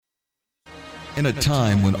In a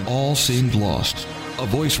time when all seemed lost, a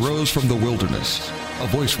voice rose from the wilderness, a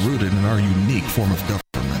voice rooted in our unique form of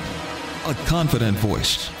government. A confident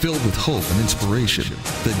voice filled with hope and inspiration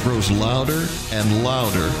that grows louder and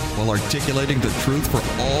louder while articulating the truth for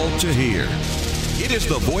all to hear. It is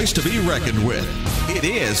the voice to be reckoned with. It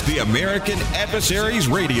is the American Adversaries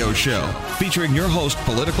Radio Show, featuring your host,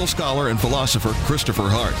 political scholar and philosopher Christopher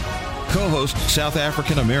Hart. Co-host, South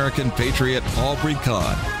African-American patriot Aubrey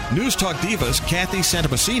Kahn. News Talk divas Kathy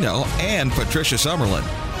Santamassino and Patricia Summerlin.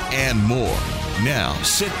 And more. Now,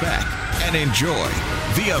 sit back and enjoy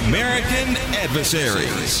the American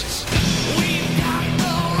Adversaries. We've got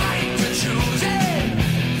the right to choose it.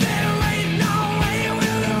 There ain't no way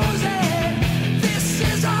we'll lose it. This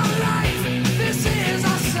is our life. This is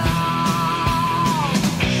our song.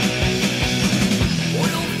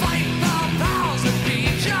 We'll fight the powers that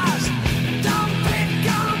be just. Don't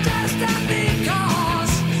pick on destiny,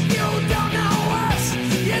 'cause you don't know us.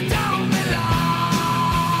 You don't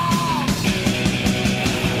belong.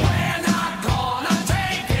 We're not gonna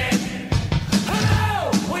take it.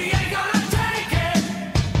 No, we ain't gonna take it.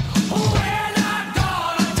 We're not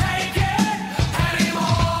gonna take it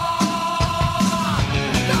anymore.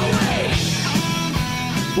 No way.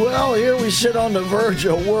 Well, here we sit on the verge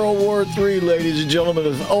of World War III, ladies and gentlemen.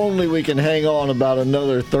 If only we can hang on about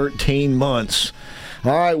another 13 months.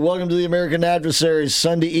 All right, welcome to the American Adversaries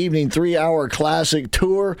Sunday evening 3-hour classic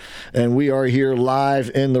tour, and we are here live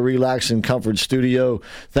in the Relax and Comfort studio.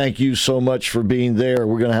 Thank you so much for being there.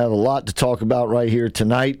 We're going to have a lot to talk about right here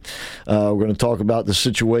tonight. We're going to talk about the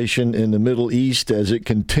situation in the Middle East as it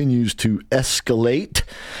continues to escalate,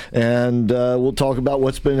 and we'll talk about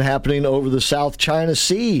what's been happening over the South China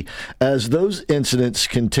Sea as those incidents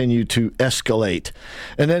continue to escalate.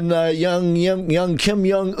 And then young Kim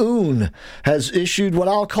Jong-un has issued what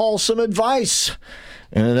I'll call some advice.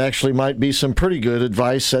 And it actually might be some pretty good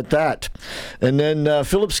advice at that. And then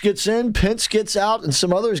Phillips gets in, Pence gets out, and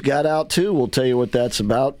some others got out too. We'll tell you what that's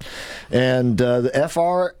about. And the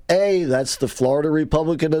FRA, that's the Florida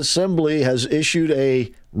Republican Assembly, has issued a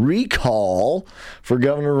recall for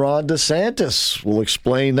Governor Ron Desantis. We'll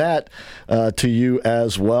explain that to you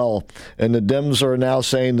as well. And the Dems are now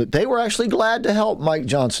saying that they were actually glad to help Mike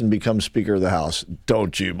Johnson become Speaker of the House.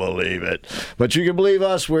 Don't you believe it? But you can believe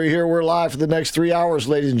us. We're here. We're live for the next 3 hours,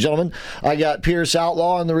 ladies and gentlemen. I got Pierce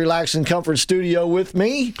Outlaw in the Relax and Comfort studio with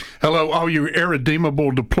me. Hello, all you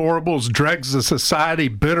irredeemable deplorables, dregs of society,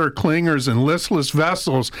 bitter clingers, and listless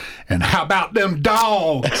vessels. And how about them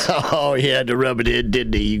dogs? Oh, he had to rub it in,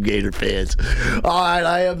 didn't he, you Gator fans? All right,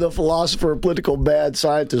 I am the philosopher and political mad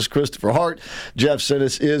scientist, Christopher Hart. Jeff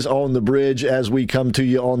Sinnis is on the bridge as we come to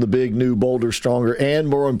you on the big, new, bolder, stronger, and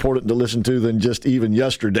more important to listen to than just even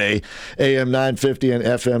yesterday, AM 950 and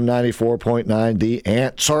FM 94.9, The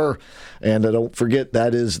Answer. And don't forget,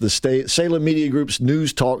 that is the Salem Media Group's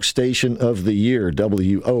News Talk Station of the Year,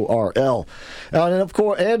 WORL. And of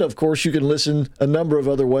course, you can listen a number of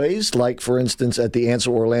other ways, like, for instance, at the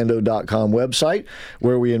AnswerOrlando.com website,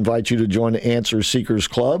 where we invite you to join the Answer Seekers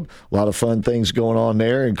Club. A lot of fun things going on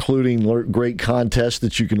there, including great contests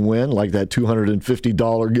that you can win, like that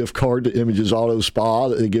 $250 gift card to Images Auto Spa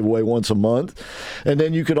that they give away once a month. And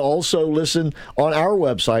then you can also listen on our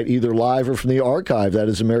website, either live or from the archive. That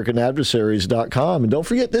is AmericanAdversaries.com. And don't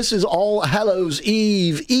forget, this is All Hallows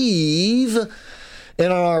Eve.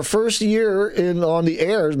 And on our first year on the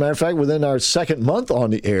air, as a matter of fact, within our second month on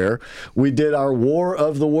the air, we did our War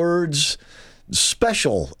of the Words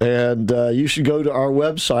special. And you should go to our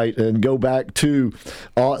website and go back to,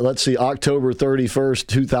 October 31st,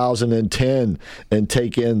 2010, and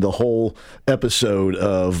take in the whole episode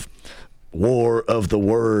of War of the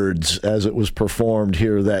Words as it was performed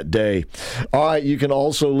here that day. All right, you can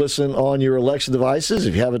also listen on your Alexa devices.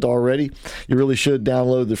 If you haven't already, you really should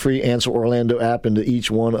download the free Answer Orlando app into each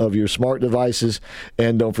one of your smart devices.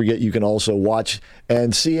 And don't forget, you can also watch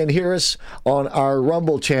and see and hear us on our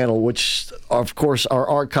Rumble channel, which, of course, our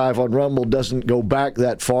archive on Rumble doesn't go back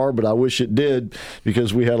that far, but I wish it did,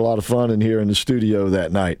 because we had a lot of fun in here in the studio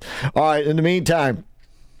that night. All right, in the meantime,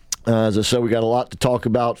 as I said, we got a lot to talk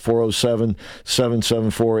about.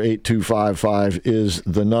 407-774-8255 is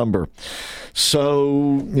the number.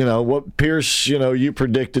 So, what Pierce, you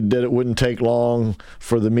predicted that it wouldn't take long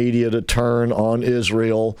for the media to turn on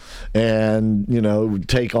Israel and,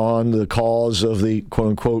 take on the cause of the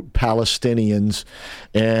quote-unquote Palestinians.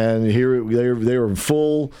 And here they were in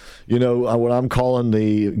full, what I'm calling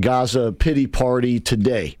the Gaza pity party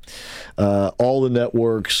today. All the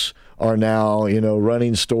networks are now,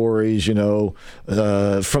 running stories, from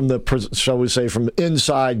from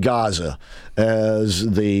inside Gaza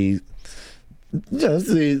as the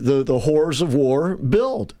the horrors of war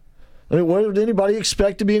build. I mean, what did anybody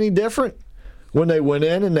expect to be any different? When they went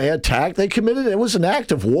in and they attacked, it was an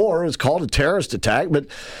act of war. It was called a terrorist attack, but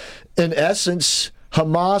in essence,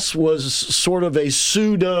 Hamas was sort of a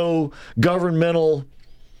pseudo-governmental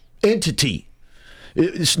entity.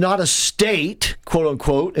 It's not a state, quote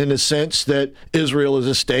unquote, in the sense that Israel is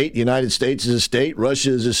a state, the United States is a state,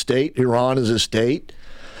 Russia is a state, Iran is a state.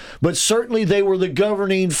 But certainly they were the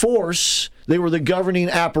governing force, they were the governing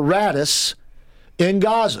apparatus in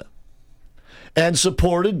Gaza, and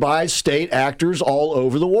supported by state actors all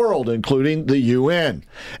over the world, including the UN,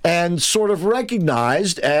 and sort of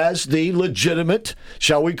recognized as the legitimate,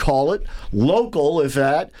 shall we call it, local, if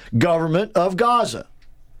that, government of Gaza.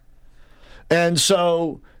 And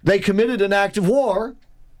so they committed an act of war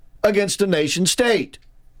against a nation state.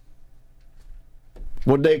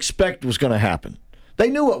 What did they expect was going to happen? They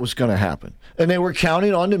knew what was going to happen. And they were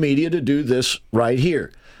counting on the media to do this right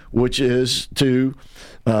here, which is to,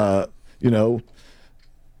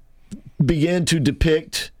 begin to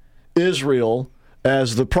depict Israel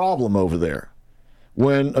as the problem over there,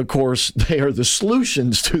 when, of course, they are the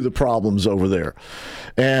solutions to the problems over there.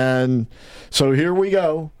 And so here we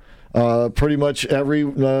go. Pretty much every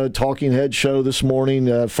talking head show this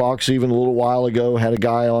morning, Fox even a little while ago had a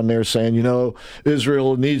guy on there saying,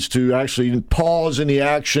 Israel needs to actually pause in the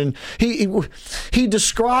action. He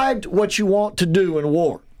described what you want to do in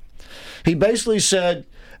war. He basically said,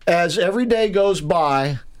 as every day goes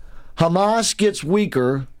by, Hamas gets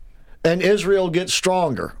weaker and Israel gets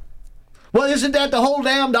stronger. Well, isn't that the whole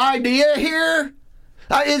damned idea here?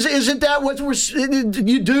 Isn't that what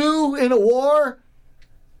you do in a war?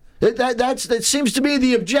 That seems to be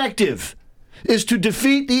the objective, is to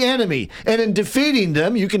defeat the enemy. And in defeating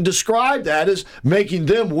them, you can describe that as making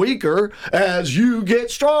them weaker as you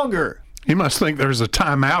get stronger. He must think there's a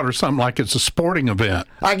timeout or something, like it's a sporting event.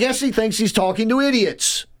 I guess he thinks he's talking to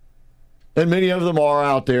idiots. And many of them are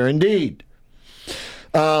out there indeed.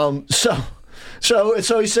 So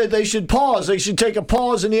he said they should pause. They should take a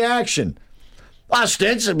pause in the action,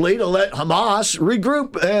 ostensibly to let Hamas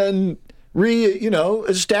regroup and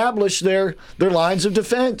establish their lines of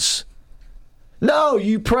defense. No,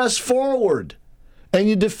 you press forward and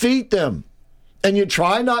you defeat them, and you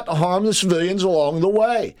try not to harm the civilians along the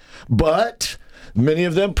way. But many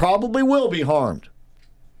of them probably will be harmed.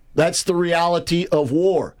 That's the reality of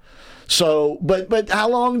war. So, but how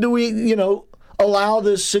long do we, allow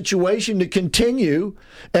this situation to continue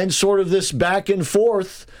and sort of this back and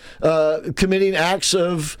forth committing acts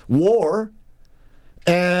of war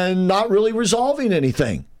and not really resolving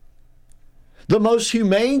anything? The most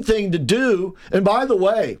humane thing to do, and by the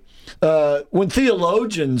way, when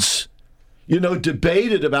theologians,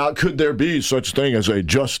 debated about could there be such thing as a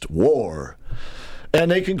just war,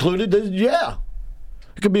 and they concluded that, yeah,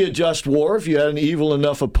 it could be a just war if you had an evil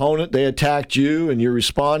enough opponent, they attacked you and you're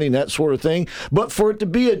responding, that sort of thing. But for it to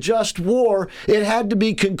be a just war, it had to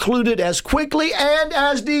be concluded as quickly and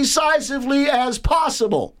as decisively as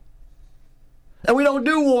possible. And we don't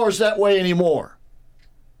do wars that way anymore.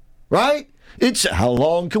 Right? It's how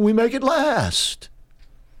long can we make it last?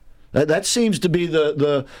 That seems to be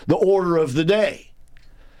the order of the day.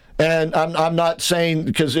 And I'm not saying,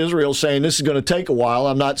 because Israel's saying this is going to take a while,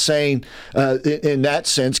 I'm not saying in that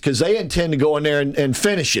sense, because they intend to go in there and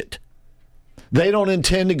finish it. They don't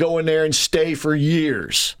intend to go in there and stay for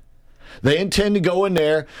years. They intend to go in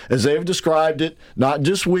there, as they've described it, not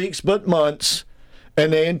just weeks, but months,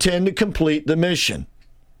 and they intend to complete the mission.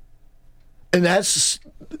 And that's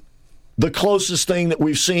the closest thing that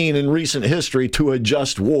we've seen in recent history to a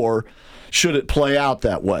just war, should it play out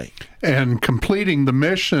that way. And completing the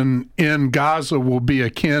mission in Gaza will be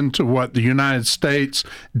akin to what the United States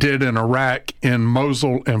did in Iraq, in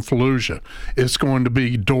Mosul and Fallujah. It's going to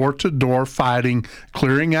be door-to-door fighting,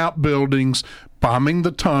 clearing out buildings, bombing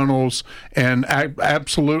the tunnels, and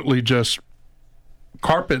absolutely just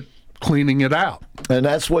carpet cleaning it out. And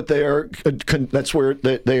that's what that's where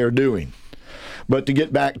they are doing. But to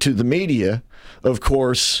get back to the media, of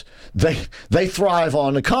course, they thrive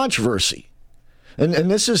on the controversy.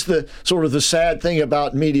 And this is the sort of the sad thing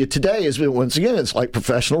about media today is, once again, it's like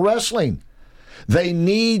professional wrestling. They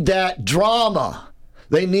need that drama.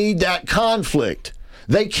 They need that conflict.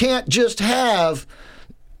 They can't just have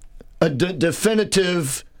a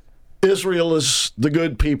definitive Israel is the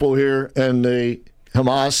good people here and the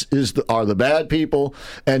Hamas are the bad people,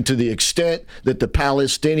 and to the extent that the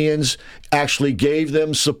Palestinians actually gave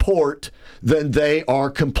them support, then they are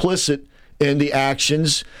complicit in the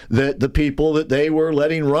actions that the people that they were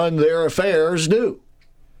letting run their affairs do.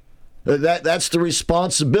 That's the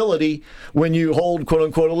responsibility when you hold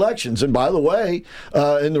quote-unquote elections. And by the way,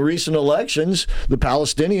 in the recent elections, the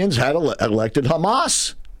Palestinians had elected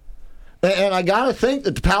Hamas. And I got to think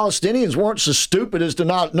that the Palestinians weren't so stupid as to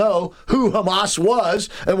not know who Hamas was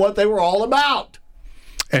and what they were all about.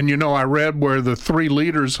 And, you know, I read where the three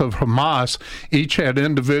leaders of Hamas each had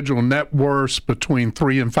individual net worths between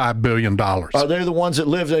 $3 and $5 billion. Are they the ones that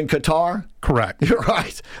lived in Qatar? Correct. You're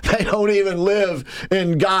right. They don't even live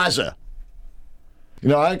in Gaza. You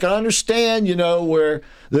know, I can understand, you know, where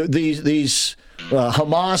these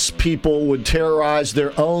Hamas people would terrorize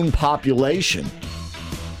their own population.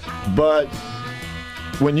 But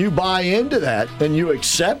when you buy into that and you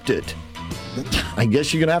accept it, I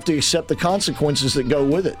guess you're going to have to accept the consequences that go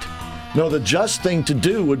with it. No, the just thing to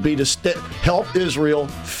do would be to help Israel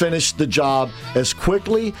finish the job as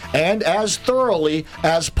quickly and as thoroughly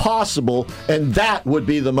as possible, and that would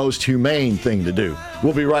be the most humane thing to do.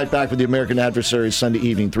 We'll be right back with the American Adversaries Sunday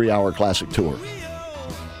evening 3-hour classic tour.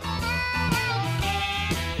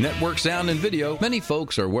 Network Sound and Video. Many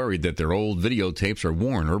folks are worried that their old videotapes are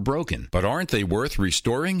worn or broken. But aren't they worth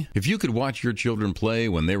restoring? If you could watch your children play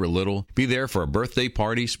when they were little, be there for a birthday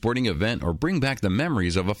party, sporting event, or bring back the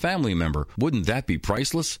memories of a family member, wouldn't that be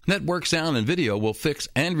priceless? Network Sound and Video will fix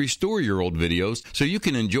and restore your old videos so you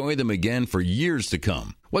can enjoy them again for years to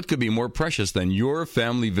come. What could be more precious than your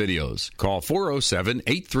family videos? Call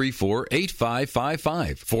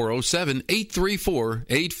 407-834-8555.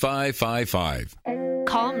 407-834-8555.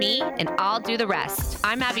 Call me and I'll do the rest.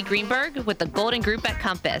 I'm Abby Greenberg with the Golden Group at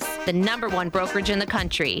Compass, the #1 brokerage in the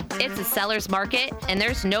country. It's a seller's market, and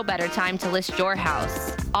there's no better time to list your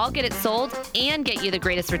house. I'll get it sold and get you the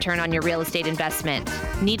greatest return on your real estate investment.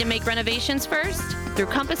 Need to make renovations first? Through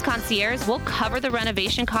Compass Concierge, we'll cover the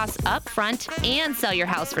renovation costs up front and sell your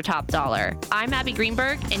house for top dollar. I'm Abby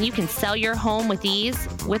Greenberg, and you can sell your home with ease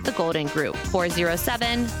with the Golden Group.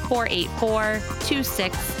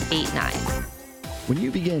 407-484-2689. When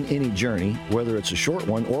you begin any journey, whether it's a short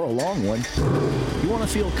one or a long one, you want to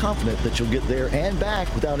feel confident that you'll get there and back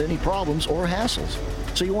without any problems or hassles.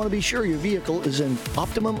 So you want to be sure your vehicle is in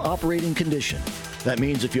optimum operating condition. That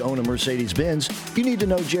means if you own a Mercedes-Benz, you need to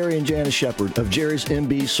know Jerry and Janice Shepard of Jerry's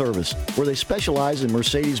MB Service, where they specialize in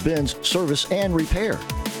Mercedes-Benz service and repair.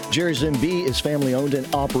 Jerry's MB is family-owned and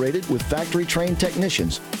operated with factory-trained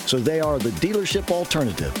technicians, so they are the dealership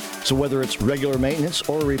alternative. So whether it's regular maintenance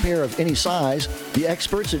or a repair of any size, the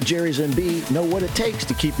experts at Jerry's MB know what it takes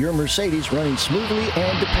to keep your Mercedes running smoothly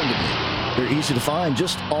and dependably. They're easy to find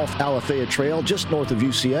just off Alafaya Trail, just north of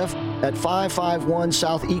UCF, at 551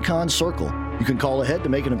 South Econ Circle. You can call ahead to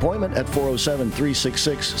make an appointment at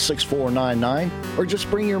 407-366-6499, or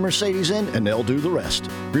just bring your Mercedes in and they'll do the rest.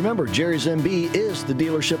 Remember, Jerry's MB is the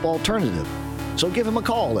dealership alternative. So give him a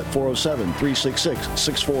call at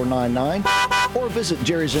 407-366-6499 or visit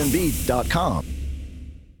jerrysmb.com.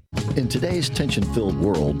 In today's tension-filled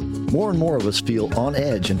world, more and more of us feel on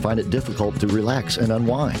edge and find it difficult to relax and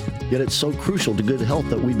unwind. Yet it's so crucial to good health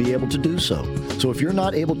that we be able to do so. So if you're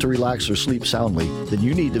not able to relax or sleep soundly, then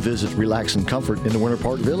you need to visit Relax and Comfort in the Winter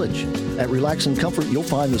Park Village. At Relax and Comfort, you'll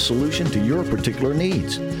find the solution to your particular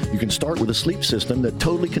needs. You can start with a sleep system that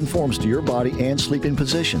totally conforms to your body and sleeping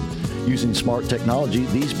position. Using smart technology,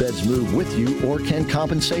 these beds move with you or can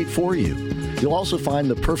compensate for you. You'll also find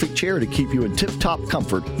the perfect chair to keep you in tip-top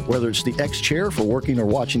comfort, whether it's the X chair for working or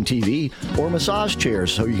watching TV, or massage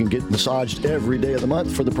chairs so you can get massaged every day of the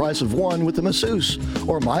month for the price of one with a masseuse,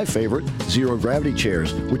 or my favorite, zero-gravity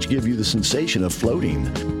chairs, which give you the sensation of floating.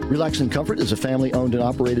 Relax and Comfort is a family-owned and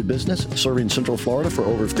operated business serving Central Florida for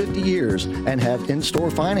over 50 years and have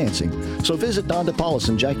in-store financing. So visit Don DePaulis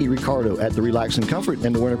and Jackie Ricardo at the Relax and Comfort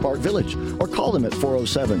in the Winter Park Village, or call them at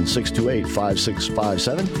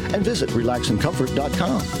 407-628-5657 and visit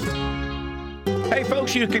relaxandcomfort.com. Hey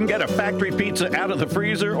folks, you can get a factory pizza out of the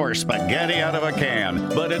freezer or spaghetti out of a can,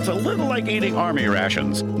 but it's a little like eating army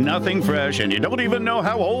rations. Nothing fresh, and you don't even know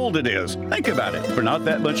how old it is. Think about it. For not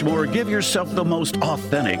that much more, give yourself the most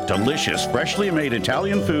authentic, delicious, freshly made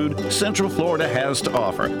Italian food Central Florida has to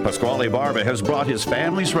offer. Pasquale Barba has brought his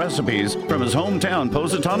family's recipes from his hometown,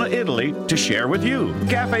 Positano, Italy, to share with you.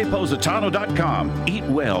 CafePositano.com. Eat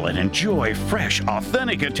well and enjoy fresh,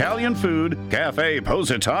 authentic Italian food Cafe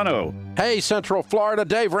Positano. Hey, Central Florida,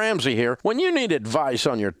 Dave Ramsey here. When you need advice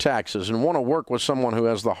on your taxes and want to work with someone who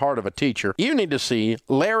has the heart of a teacher, you need to see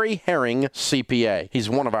Larry Herring, CPA. He's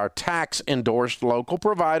one of our tax-endorsed local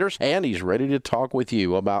providers, and he's ready to talk with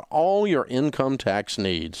you about all your income tax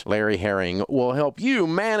needs. Larry Herring will help you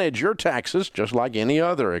manage your taxes just like any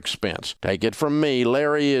other expense. Take it from me,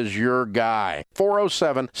 Larry is your guy.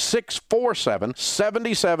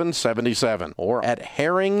 407-647-7777 or at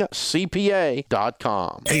herringcpa.com.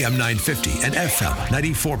 AM 950 and FM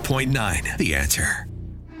 94.9. The Answer.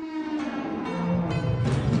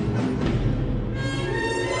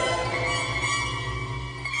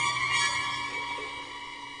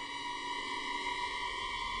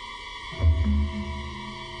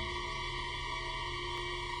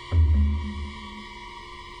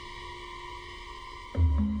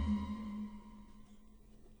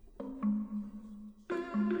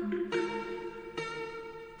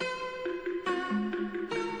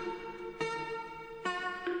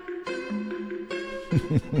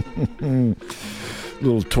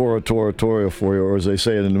 Little Tora for you, or as they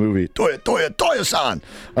say it in the movie, Toya-san.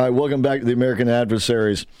 All right, welcome back to the American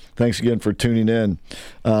Adversaries. Thanks again for tuning in.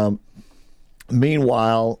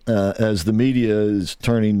 Meanwhile, as the media is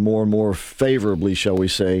turning more and more favorably, shall we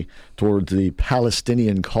say, toward the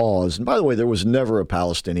Palestinian cause. And by the way, there was never a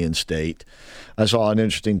Palestinian state. I saw an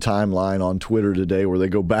interesting timeline on Twitter today where they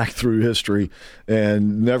go back through history,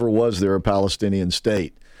 and never was there a Palestinian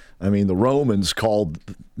state. I mean, the Romans called,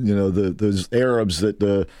 those Arabs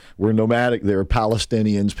that were nomadic there,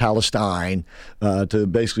 Palestinians, Palestine, to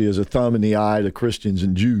basically as a thumb in the eye to Christians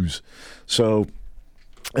and Jews. So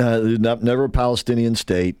never a Palestinian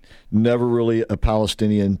state, never really a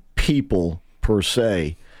Palestinian people per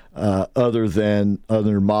se, other than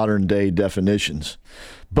other modern day definitions.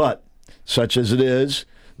 But such as it is,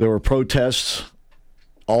 there were protests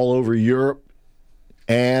all over Europe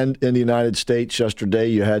and in the United States yesterday.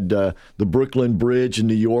 You had the Brooklyn Bridge in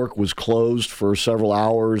New York was closed for several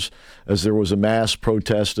hours as there was a mass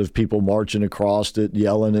protest of people marching across it,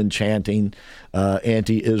 yelling and chanting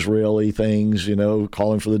anti-Israeli things,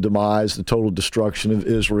 calling for the demise, the total destruction of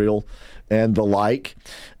Israel and the like.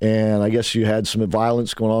 And I guess you had some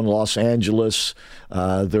violence going on in Los Angeles.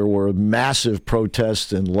 There were massive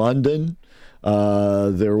protests in London.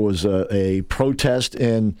 There was a protest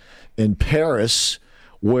in Paris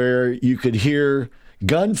where you could hear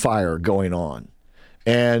gunfire going on.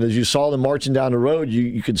 And as you saw them marching down the road,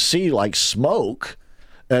 you could see like smoke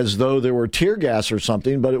as though there were tear gas or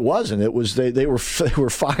something, but it wasn't. It was they were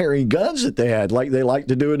firing guns that they had, like they like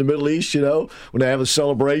to do in the Middle East, when they have a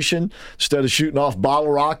celebration. Instead of shooting off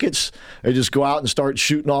bottle rockets, they just go out and start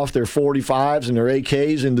shooting off their 45s and their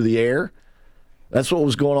AKs into the air. That's what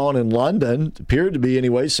was going on in London. It appeared to be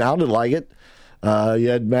anyway, sounded like it. You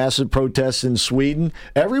had massive protests in Sweden.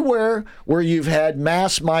 Everywhere where you've had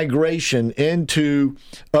mass migration into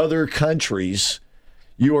other countries,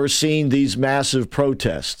 you are seeing these massive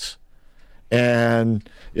protests. And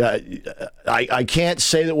I can't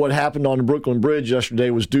say that what happened on the Brooklyn Bridge yesterday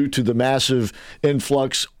was due to the massive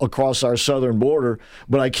influx across our southern border,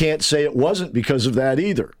 but I can't say it wasn't because of that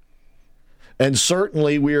either. And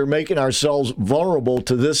certainly we are making ourselves vulnerable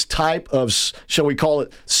to this type of, shall we call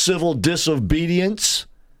it, civil disobedience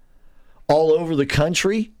all over the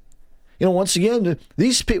country. Once again,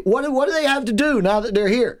 these people, what do they have to do now that they're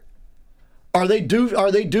here? Are they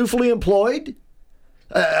dutifully employed?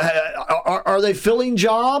 Are they filling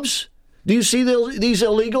jobs? Do you see these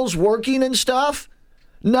illegals working and stuff?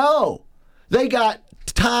 No. They got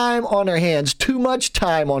time on their hands, too much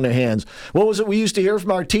time on their hands. What was it we used to hear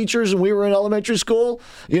from our teachers when we were in elementary school?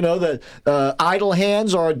 That idle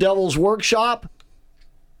hands are a devil's workshop.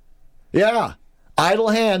 Yeah, idle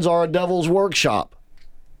hands are a devil's workshop.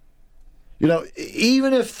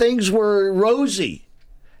 Even if things were rosy,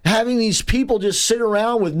 having these people just sit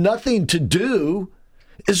around with nothing to do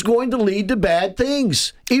is going to lead to bad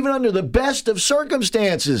things, even under the best of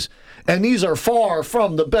circumstances. And these are far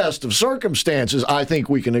from the best of circumstances, I think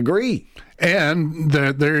we can agree. And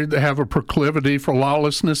they have a proclivity for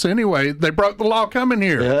lawlessness anyway. They broke the law coming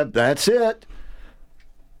here. Yeah, that's it.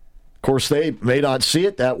 Of course, they may not see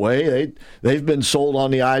it that way. They've been sold on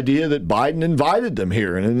the idea that Biden invited them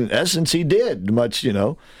here. And in essence, he did. Much,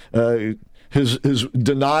 his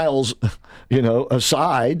denials,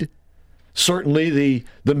 aside. Certainly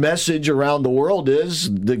the message around the world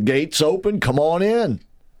is the gate's open, come on in.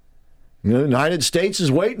 The United States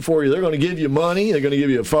is waiting for you. They're going to give you money. They're going to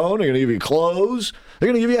give you a phone. They're going to give you clothes. They're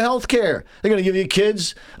going to give you health care. They're going to give you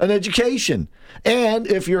kids an education. And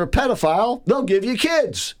if you're a pedophile, they'll give you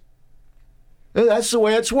kids. And that's the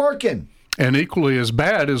way it's working. And equally as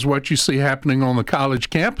bad is what you see happening on the college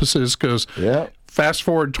campuses, because fast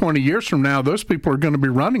forward 20 years from now, those people are going to be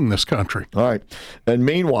running this country. All right. And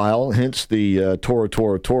meanwhile, hence the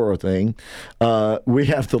Torah thing, we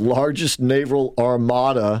have the largest naval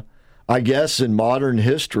armada, I guess, in modern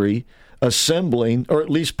history, assembling, or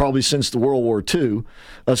at least probably since the World War II,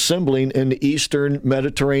 assembling in the eastern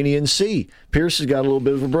Mediterranean Sea. Pierce has got a little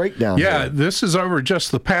bit of a breakdown. Yeah, here. This is over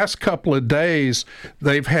just the past couple of days.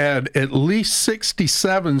 They've had at least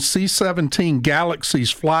 67 C-17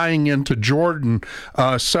 Galaxies flying into Jordan,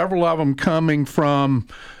 several of them coming from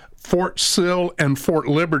Fort Sill and Fort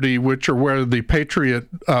Liberty, which are where the Patriot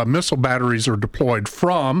missile batteries are deployed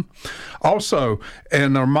from. Also,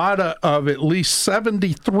 an armada of at least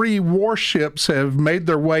 73 warships have made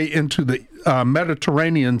their way into the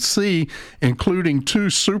Mediterranean Sea, including 2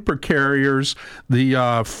 supercarriers,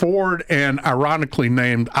 the Ford and ironically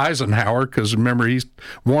named Eisenhower, because remember, he's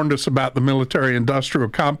warned us about the military-industrial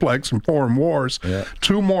complex and foreign wars,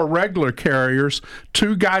 2 more regular carriers,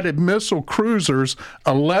 2 guided missile cruisers,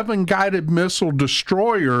 11 guided missile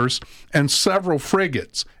destroyers, and several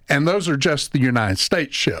frigates. And those are just the United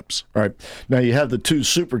States ships. All right. Now, you have the 2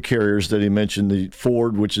 super carriers that he mentioned, the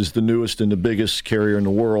Ford, which is the newest and the biggest carrier in the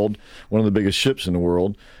world, one of the biggest ships in the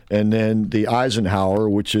world, and then the Eisenhower,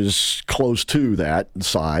 which is close to that in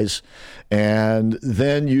size. And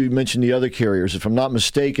then you mentioned the other carriers. If I'm not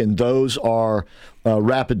mistaken, those are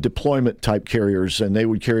rapid deployment type carriers, and they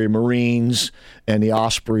would carry Marines and the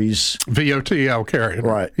Ospreys. VOTL carrier.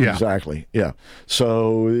 Right, yeah. Exactly, yeah.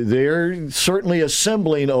 So they're certainly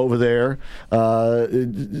assembling over there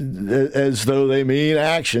as though they mean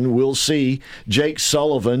action. We'll see. Jake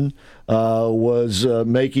Sullivan was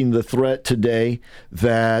making the threat today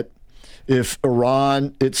that if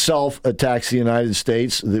Iran itself attacks the United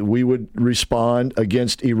States, that we would respond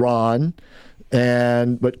against Iran.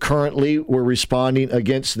 But currently we're responding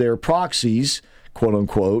against their proxies, quote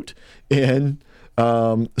unquote, in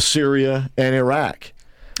Syria and Iraq.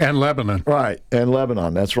 And Lebanon. Right, and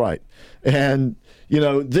Lebanon, that's right. And, you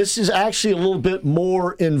know, this is actually a little bit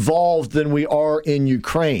more involved than we are in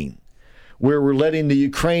Ukraine, where we're letting the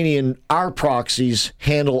Ukrainian, our proxies,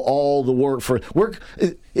 handle all the work for work.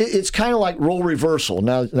 It's kind of like role reversal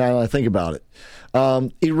now I think about it.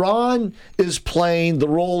 Iran is playing the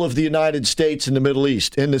role of the United States in the Middle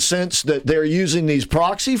East in the sense that they're using these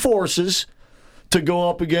proxy forces to go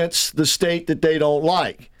up against the state that they don't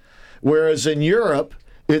like. Whereas in Europe,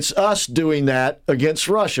 it's us doing that against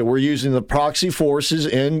Russia. We're using the proxy forces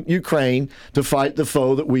in Ukraine to fight the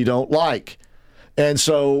foe that we don't like. And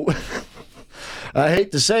so I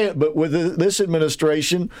hate to say it, but with this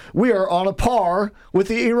administration, we are on a par with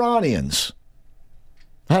the Iranians.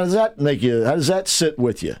 How does that sit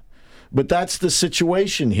with you? But that's the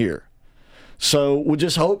situation here. So we'll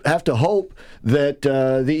just have to hope that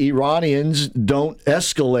the Iranians don't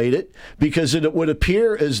escalate it, because it would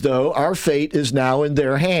appear as though our fate is now in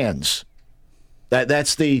their hands.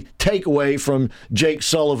 That's the takeaway from Jake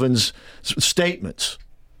Sullivan's statements.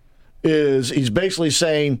 He's basically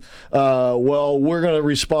saying, well, we're going to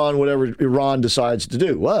respond whatever Iran decides to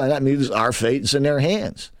do. Well, that means our fate is in their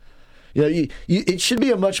hands. You know, it should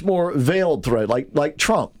be a much more veiled threat, like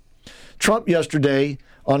Trump. Trump yesterday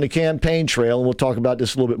on the campaign trail, and we'll talk about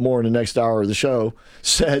this a little bit more in the next hour of the show,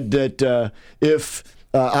 said that if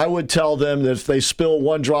I would tell them that if they spill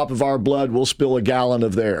 1 drop of our blood, we'll spill a gallon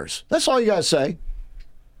of theirs. That's all you got to say,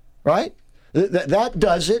 right? That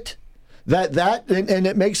does it. And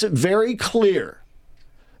it makes it very clear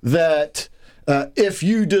that if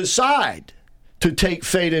you decide to take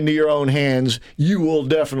fate into your own hands, you will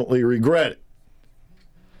definitely regret it.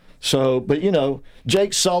 So, but you know,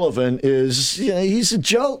 Jake Sullivan he's a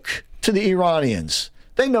joke to the Iranians.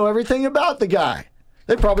 They know everything about the guy.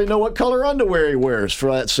 They probably know what color underwear he wears,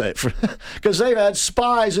 for that sake, because they've had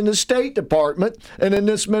spies in the State Department and in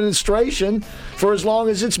this administration for as long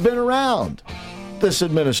as it's been around, this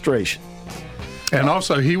administration. And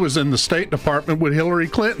also, he was in the State Department with Hillary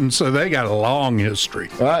Clinton, so they got a long history.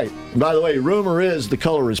 All right. By the way, rumor is the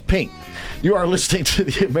color is pink. You are listening to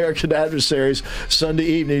the American Adversaries Sunday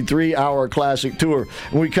evening 3-hour classic tour.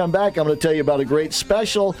 When we come back, I'm going to tell you about a great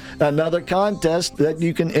special, another contest that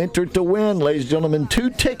you can enter to win, ladies and gentlemen, 2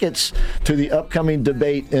 tickets to the upcoming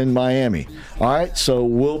debate in Miami. All right, so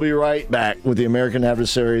we'll be right back with the American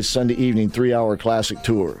Adversaries Sunday evening 3-hour classic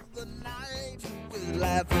tour.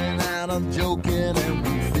 Laughing and I'm joking and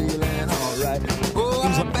we're feeling alright. Oh,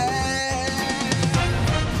 I'm back.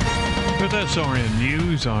 With SRN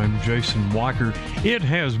News, I'm Jason Weicker. It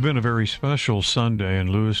has been a very special Sunday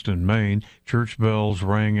in Lewiston, Maine. Church bells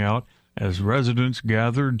rang out as residents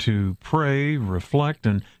gathered to pray, reflect,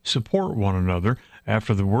 and support one another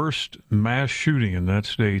after the worst mass shooting in that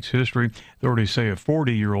state's history. Authorities say a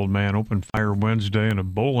 40-year-old man opened fire Wednesday in a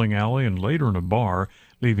bowling alley and later in a bar,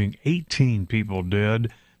 leaving 18 people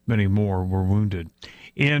dead. Many more were wounded.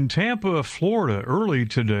 In Tampa, Florida, early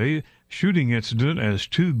today, shooting incident as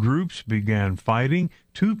two groups began fighting.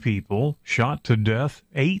 2 people shot to death.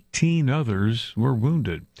 18 others were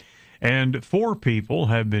wounded. And 4 people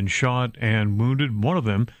have been shot and wounded. One of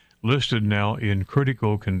them listed now in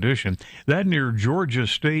critical condition. That near Georgia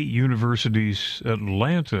State University's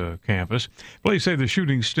Atlanta campus. Police say the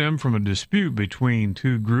shooting stemmed from a dispute between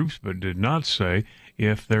 2 groups, but did not say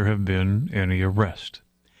if there have been any arrests.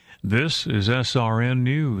 This is SRN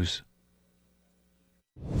News.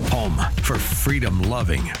 Home for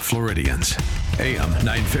freedom-loving Floridians. AM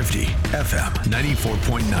 950, FM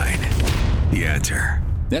 94.9. The Answer.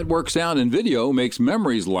 Network Sound and Video makes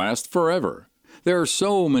memories last forever. There are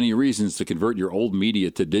so many reasons to convert your old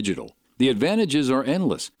media to digital. The advantages are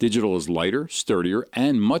endless. Digital is lighter, sturdier,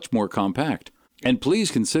 and much more compact. And please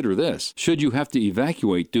consider this. Should you have to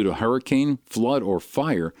evacuate due to hurricane, flood, or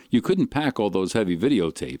fire, you couldn't pack all those heavy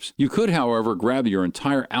videotapes. You could, however, grab your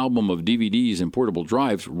entire album of DVDs and portable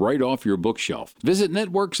drives right off your bookshelf. Visit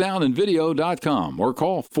networksoundandvideo.com or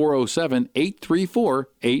call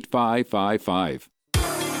 407-834-8555.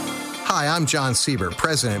 Hi, I'm John Siebert,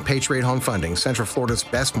 President, Patriot Home Funding, Central Florida's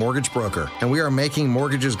best mortgage broker, and we are making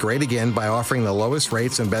mortgages great again by offering the lowest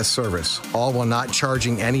rates and best service, all while not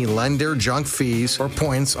charging any lender junk fees or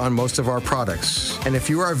points on most of our products. And if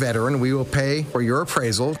you are a veteran, we will pay for your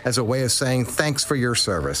appraisal as a way of saying thanks for your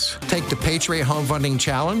service. Take the Patriot Home Funding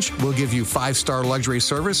Challenge. We'll give you 5-star luxury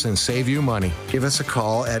service and save you money. Give us a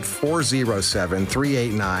call at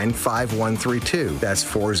 407-389-5132. That's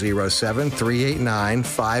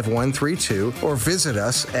 407-389-5132. Or visit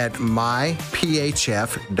us at myphf.com.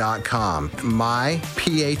 myphf.com.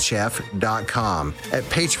 At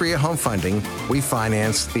Patriot Home Funding, we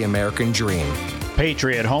finance the American dream.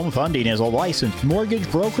 Patriot Home Funding is a licensed mortgage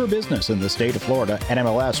broker business in the state of Florida,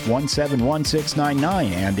 NMLS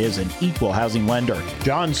 171699, and is an equal housing lender.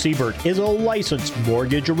 John Siebert is a licensed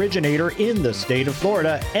mortgage originator in the state of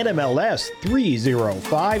Florida, NMLS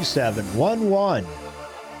 305711.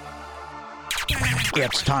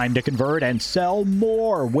 It's time to convert and sell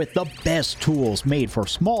more with the best tools made for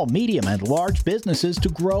small, medium, and large businesses to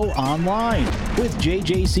grow online. With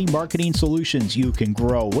JJC Marketing Solutions, you can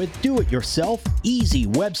grow with do-it-yourself, easy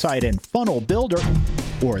website and funnel builder,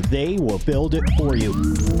 or they will build it for you.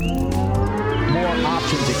 More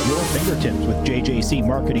options at your fingertips with JJC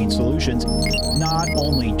Marketing Solutions. Not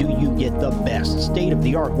only do you get the best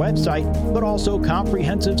state-of-the-art website, but also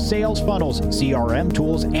comprehensive sales funnels, CRM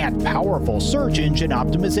tools, and powerful search engine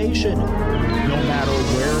optimization. No matter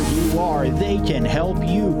where you are, they can help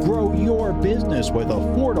you grow your business with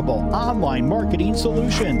affordable online marketing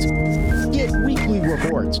solutions. Get weekly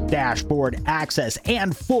reports, dashboard access,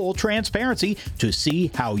 and full transparency to see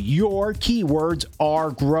how your keywords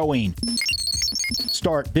are growing.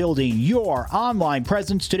 Start building your online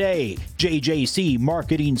presence today.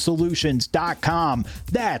 JJCMarketingSolutions.com.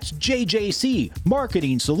 That's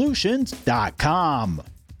JJCMarketingSolutions.com.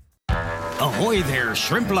 Ahoy there,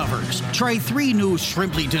 shrimp lovers. Try 3 new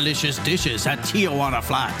Shrimply Delicious dishes at Tijuana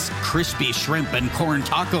Flats. Crispy shrimp and corn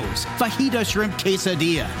tacos, fajita shrimp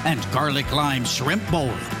quesadilla, and garlic lime shrimp bowl.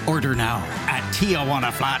 Order now at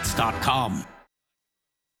TijuanaFlats.com.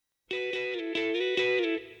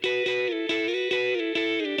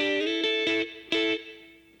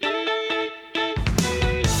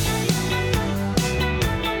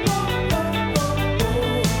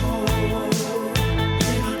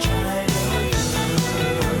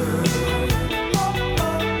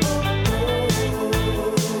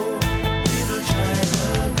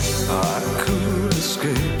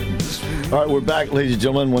 All right, we're back, ladies and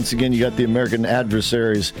gentlemen. Once again, you got the American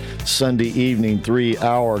Adversaries Sunday evening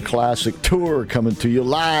 3-hour classic tour coming to you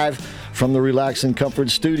live from the Relax and Comfort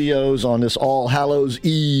Studios on this All Hallows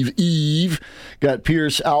Eve. Got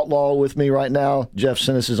Pierce Outlaw with me right now. Jeff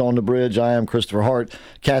Sinnis is on the bridge. I am Christopher Hart.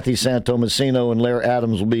 Kathy Santomasino and Larry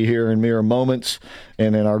Adams will be here in mere moments.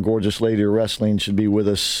 And then our gorgeous lady of wrestling should be with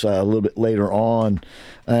us a little bit later on.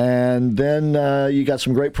 And then you got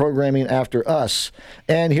some great programming after us.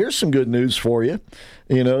 And here's some good news for you.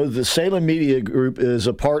 You know, the Salem Media Group is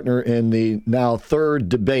a partner in the now third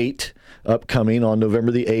debate upcoming on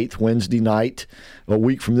November the 8th, Wednesday night, a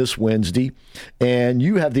week from this Wednesday. And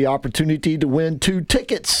you have the opportunity to win 2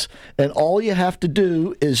 tickets. And all you have to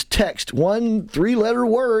do is text one 3-letter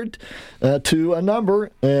word to a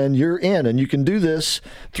number, and you're in. And you can do this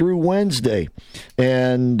through Wednesday.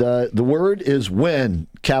 And the word is WIN,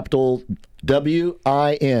 capital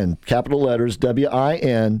W-I-N, capital letters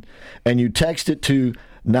W-I-N, and you text it to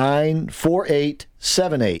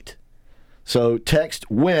 94878. So text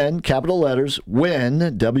WIN, capital letters,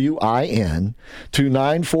 WIN, W-I-N, to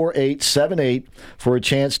 94878 for a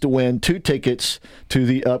chance to win 2 tickets to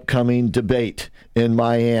the upcoming debate in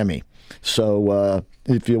Miami. So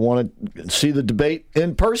if you want to see the debate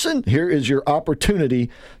in person, here is your opportunity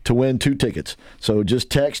to win 2 tickets. So just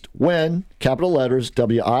text WIN, capital letters,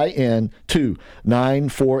 W-I-N, to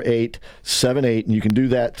 94878, and you can do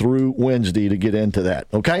that through Wednesday to get into that,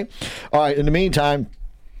 okay? All right, in the meantime,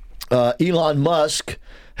 Elon Musk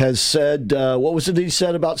has said, what was it he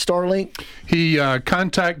said about Starlink? He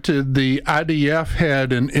contacted the IDF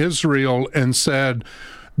head in Israel and said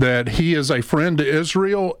that he is a friend to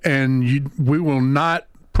Israel, and we will not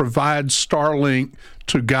provide Starlink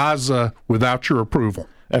to Gaza without your approval.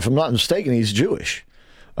 If I'm not mistaken, he's Jewish,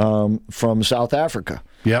 from South Africa.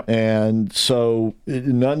 Yep. And so,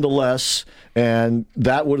 nonetheless, and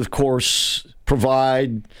that would, of course,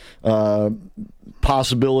 provide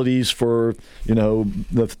possibilities for, you know,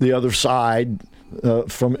 the other side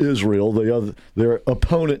from Israel, their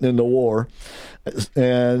opponent in the war,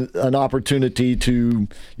 and an opportunity to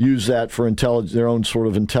use that for their own sort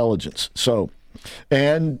of intelligence. So,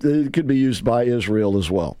 and it could be used by Israel as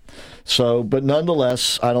well. So, but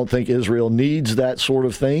nonetheless, I don't think Israel needs that sort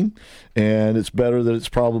of thing, and it's better that it's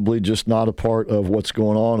probably just not a part of what's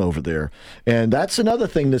going on over there. And that's another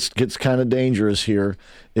thing that gets kind of dangerous here,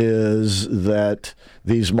 is that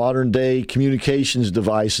these modern-day communications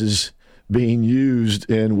devices being used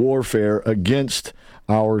in warfare against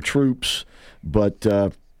our troops. But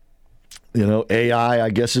you know, AI, I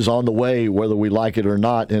guess, is on the way, whether we like it or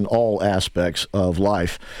not, in all aspects of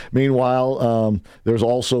life. Meanwhile, there's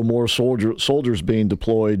also more soldiers being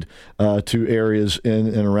deployed to areas in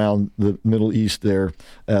and around the Middle East there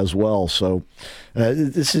as well. So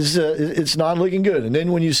this is it's not looking good. And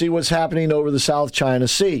then when you see what's happening over the South China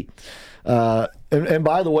Sea, and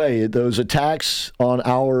by the way, those attacks on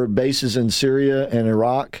our bases in Syria and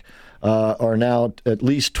Iraq are now at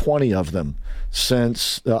least 20 of them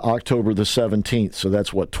since October the 17th. So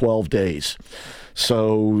that's, 12 days.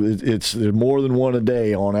 So it's more than one a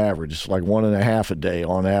day on average. It's like 1.5 a day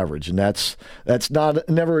on average. And that's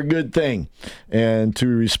never a good thing. And to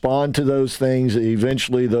respond to those things,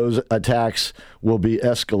 eventually those attacks will be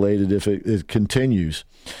escalated if it continues.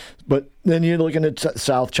 But then you're looking at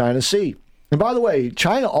South China Sea. And by the way,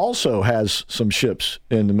 China also has some ships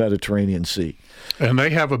in the Mediterranean Sea. And they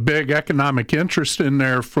have a big economic interest in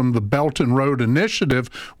there from the Belt and Road Initiative,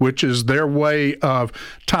 which is their way of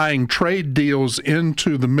tying trade deals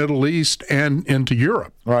into the Middle East and into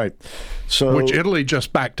Europe. Right. So, which Italy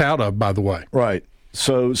just backed out of, by the way. Right.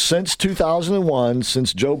 So since 2001,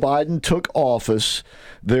 since Joe Biden took office,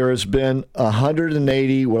 there has been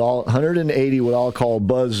 180 what I'll call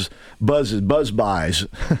buzz buys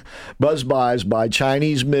by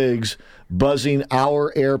Chinese MiGs buzzing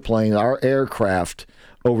our aircraft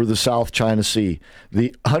over the South China Sea.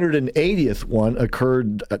 The 180th one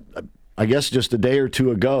occurred, I guess, just a day or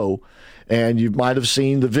two ago. And you might have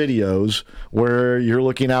seen the videos where you're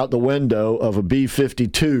looking out the window of a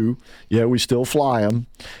B-52. Yeah, we still fly them.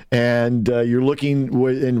 And you're looking,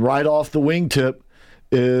 and right off the wingtip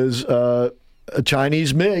is a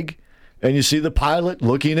Chinese MiG. And you see the pilot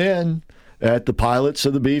looking in at the pilots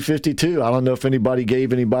of the B-52. I don't know if anybody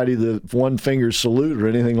gave anybody the one-finger salute or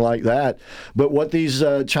anything like that. But what these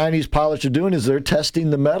Chinese pilots are doing is they're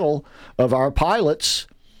testing the mettle of our pilots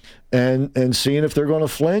and seeing if they're going to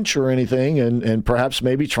flinch or anything, and perhaps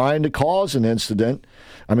maybe trying to cause an incident.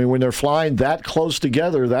 I mean, when they're flying that close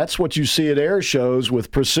together, that's what you see at air shows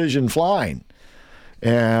with precision flying.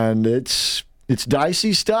 And it's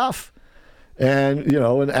dicey stuff. And, you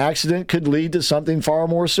know, an accident could lead to something far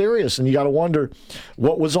more serious. And you got to wonder,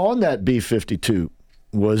 what was on that B-52?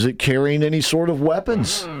 Was it carrying any sort of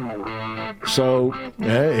weapons? So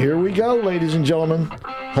here we go, ladies and gentlemen.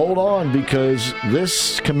 Hold on, because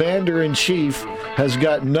this commander-in-chief has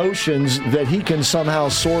got notions that he can somehow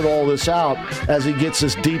sort all this out as he gets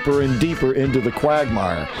us deeper and deeper into the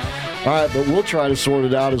quagmire. All right, but we'll try to sort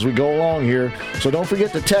it out as we go along here. So don't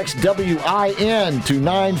forget to text WIN to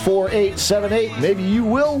 94878. Maybe you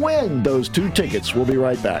will win those 2 tickets. We'll be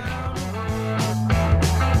right back.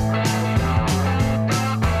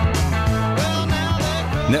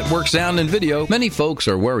 Network Sound and Video. Many folks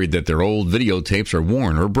are worried that their old videotapes are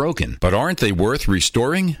worn or broken. But aren't they worth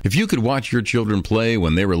restoring? If you could watch your children play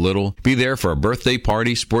when they were little, be there for a birthday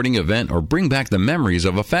party, sporting event, or bring back the memories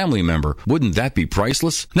of a family member, wouldn't that be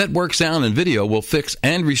priceless? Network Sound and Video will fix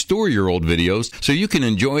and restore your old videos so you can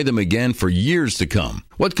enjoy them again for years to come.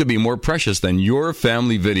 What could be more precious than your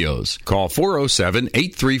family videos? Call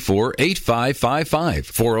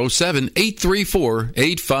 407-834-8555.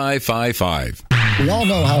 407-834-8555. We all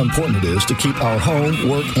know how important it is to keep our home,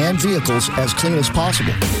 work, and vehicles as clean as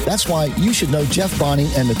possible. That's why you should know Jeff Bonning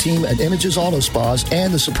and the team at Images Auto Spas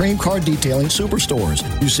and the Supreme Car Detailing Superstores.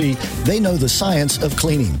 You see, they know the science of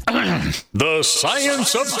cleaning. The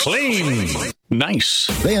science of clean. Nice.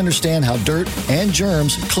 They understand how dirt and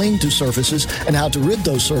germs cling to surfaces and how to rid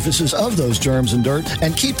those surfaces of those germs and dirt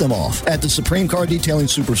and keep them off. At the Supreme Car Detailing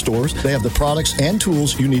Superstores, they have the products and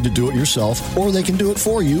tools you need to do it yourself, or they can do it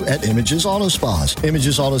for you at Images Auto Spas.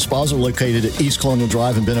 Images Auto Spas are located at East Colonial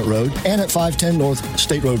Drive and Bennett Road and at 510 North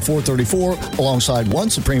State Road 434 alongside one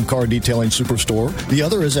Supreme Car Detailing Superstore. The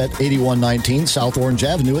other is at 8119 South Orange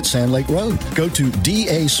Avenue at Sand Lake Road. Go to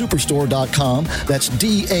dasuperstore.com. That's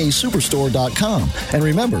dasuperstore.com. And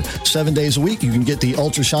remember, 7 days a week you can get the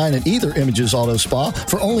Ultra Shine at either Images Auto Spa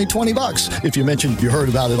for only $20 if you mention you heard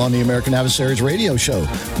about it on the American Adversaries radio show.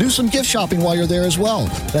 Do some gift shopping while you're there as well.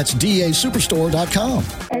 That's dasuperstore.com.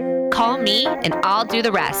 Call me and I'll do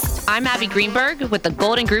the rest. I'm Abby Greenberg with the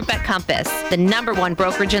Golden Group at Compass, the #1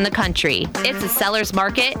 brokerage in the country. It's a seller's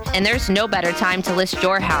market, and there's no better time to list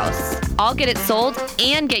your house. I'll get it sold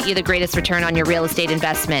and get you the greatest return on your real estate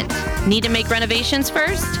investment. Need to make renovations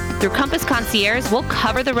first? Through Compass Concierge, we'll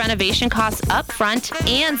cover the renovation costs up front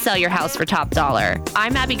and sell your house for top dollar.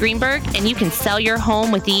 I'm Abby Greenberg, and you can sell your home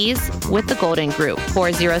with ease with the Golden Group.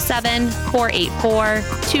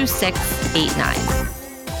 407-484-2689.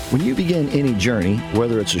 When you begin any journey,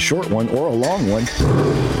 whether it's a short one or a long one,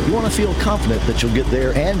 you want to feel confident that you'll get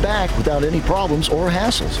there and back without any problems or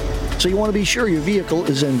hassles. So you want to be sure your vehicle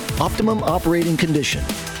is in optimum operating condition.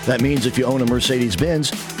 That means if you own a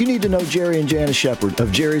Mercedes-Benz, you need to know Jerry and Janice Shepard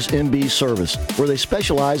of Jerry's MB Service, where they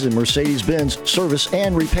specialize in Mercedes-Benz service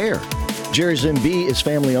and repair. Jerry's MB is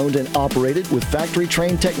family-owned and operated with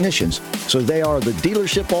factory-trained technicians, so they are the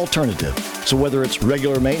dealership alternative. So whether it's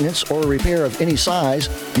regular maintenance or a repair of any size,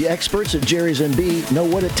 the experts at Jerry's MB know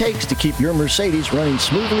what it takes to keep your Mercedes running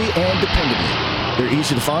smoothly and dependably. They're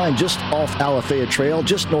easy to find just off Alafaya Trail,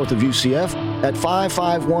 just north of UCF, at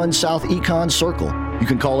 551 South Econ Circle. You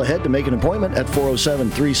can call ahead to make an appointment at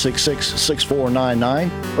 407-366-6499,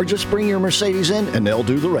 or just bring your Mercedes in and they'll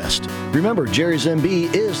do the rest. Remember, Jerry's MB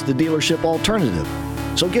is the dealership alternative.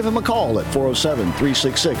 So give him a call at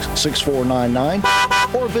 407-366-6499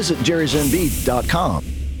 or visit jerrysmb.com.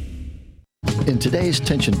 In today's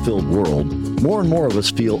tension-filled world, more and more of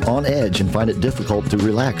us feel on edge and find it difficult to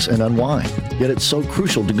relax and unwind. Yet it's so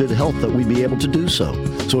crucial to good health that we be able to do so.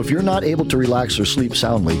 So if you're not able to relax or sleep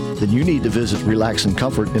soundly, then you need to visit Relax and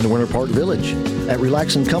Comfort in the Winter Park Village. At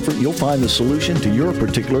Relax and Comfort, you'll find the solution to your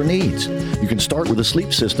particular needs. You can start with a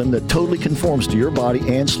sleep system that totally conforms to your body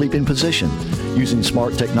and sleeping position. Using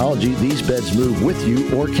smart technology, these beds move with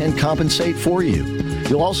you or can compensate for you.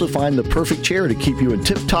 You'll also find the perfect chair to keep you in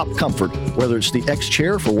tip-top comfort, whether it's the X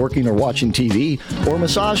chair for working or watching TV, or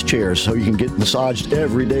massage chairs so you can get massaged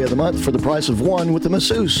every day of the month for the price of one with a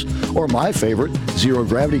masseuse, or my favorite,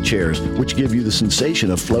 zero-gravity chairs, which give you the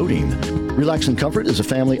sensation of floating. Relax and Comfort is a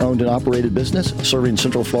family-owned and operated business serving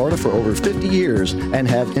Central Florida for over 50 years and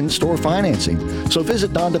have in-store financing. So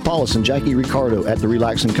visit Don DePaulis and Jackie Ricardo at the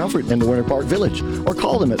Relax and Comfort in the Winter Park Village, or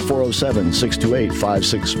call them at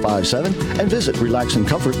 407-628-5657 and visit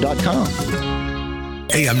relaxandcomfort.com.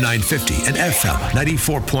 AM 950 and FM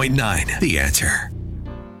 94.9. The Answer.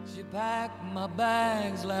 She packed my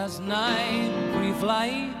bags last night,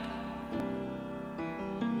 pre-flight.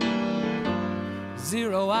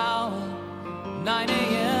 0 hour, 9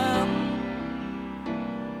 a.m.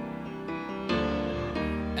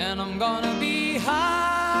 And I'm gonna be high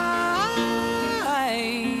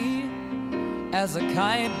as a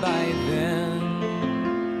kite by then.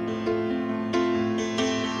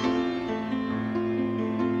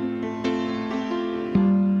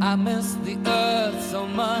 I miss the earth so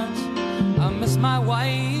much. I miss my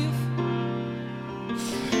wife.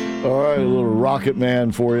 All right, a little Rocket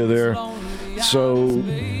Man for you there. So,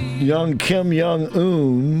 young Kim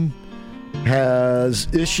Jong-un has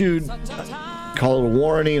issued, call it a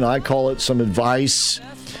warning, I call it some advice.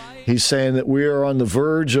 He's saying that we are on the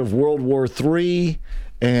verge of World War III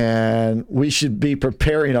and we should be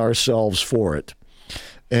preparing ourselves for it.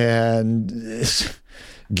 And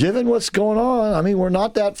given what's going on, I mean, we're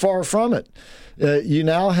not that far from it. You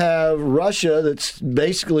now have Russia that's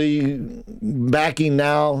basically backing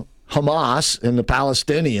now Hamas and the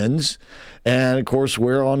Palestinians. And, of course,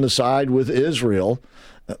 we're on the side with Israel,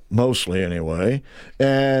 mostly anyway.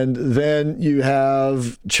 And then you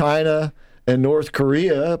have China and North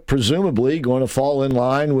Korea, presumably going to fall in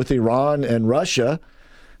line with Iran and Russia.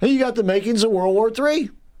 And you got the makings of World War III.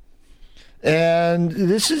 And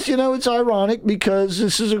this is, it's ironic because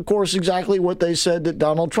this is, of course, exactly what they said that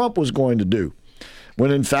Donald Trump was going to do. When,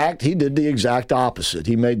 in fact, he did the exact opposite.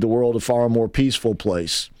 He made the world a far more peaceful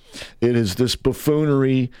place. It is this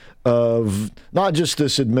buffoonery of not just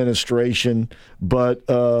this administration, but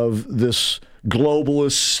of this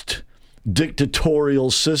globalist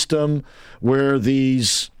dictatorial system where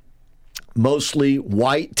these mostly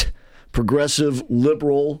white, progressive,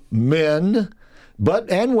 liberal men,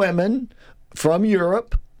 and women from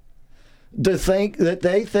Europe, they think that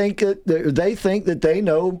they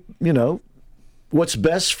know, what's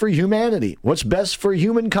best for humanity, what's best for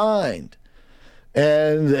humankind.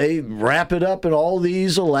 And they wrap it up in all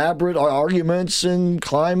these elaborate arguments and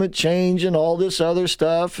climate change and all this other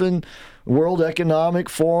stuff and World Economic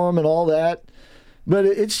Forum and all that. But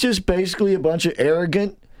it's just basically a bunch of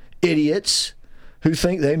arrogant idiots who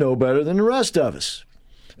think they know better than the rest of us.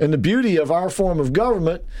 And the beauty of our form of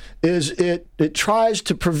government is it tries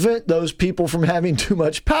to prevent those people from having too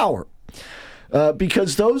much power.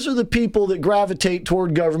 Because those are the people that gravitate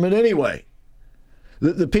toward government anyway.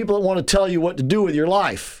 The people that want to tell you what to do with your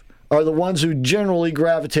life are the ones who generally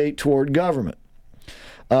gravitate toward government.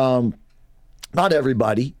 Not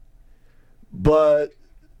everybody, but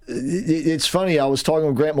it's funny. I was talking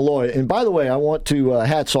with Grant Malloy, and by the way, I want to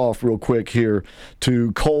hats off real quick here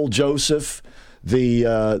to Cole Joseph,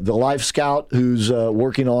 the Life Scout who's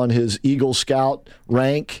working on his Eagle Scout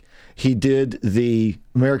rank. He did the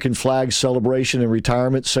American flag celebration and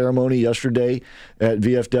retirement ceremony yesterday at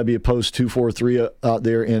VFW Post 243 out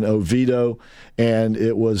there in Oviedo, and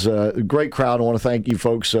it was a great crowd. I want to thank you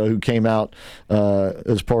folks who came out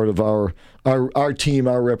as part of our team,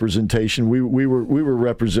 our representation. We were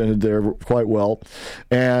represented there quite well,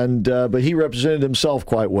 and but he represented himself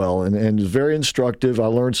quite well, and was very instructive. I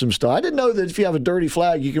learned some stuff. I didn't know that if you have a dirty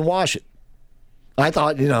flag, you can wash it. I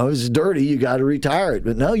thought, it's dirty, you got to retire it.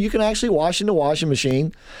 But no, you can actually wash in the washing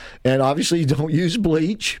machine. And obviously, you don't use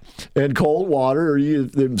bleach and cold water. Or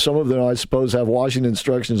some of them, I suppose, have washing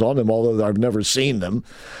instructions on them, although I've never seen them.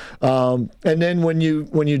 And then when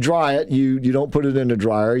you dry it, you don't put it in a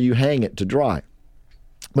dryer, you hang it to dry.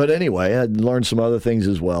 But anyway, I learned some other things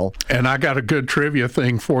as well. And I got a good trivia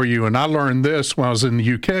thing for you. And I learned this when I was in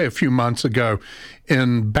the UK a few months ago.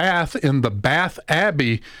 In the Bath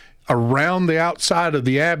Abbey, around the outside of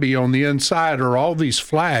the Abbey on the inside are all these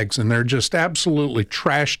flags, and they're just absolutely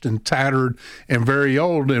trashed and tattered and very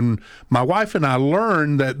old. And my wife and I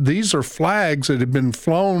learned that these are flags that had been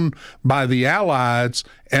flown by the Allies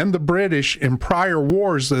and the British in prior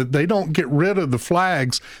wars, that they don't get rid of the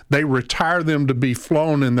flags. They retire them to be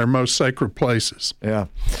flown in their most sacred places. Yeah.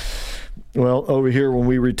 Well, over here when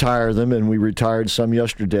we retire them, and we retired some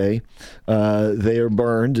yesterday, they are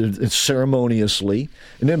burned ceremoniously.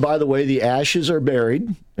 And then, by the way, the ashes are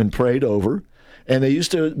buried and prayed over. And they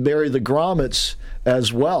used to bury the grommets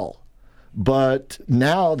as well. But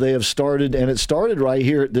now they have started, and it started right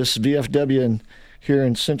here at this VFW here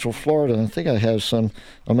in Central Florida. I think I have some.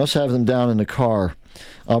 I must have them down in the car.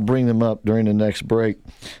 I'll bring them up during the next break.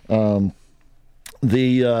 They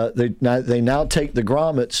now take the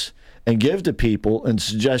grommets and give to people and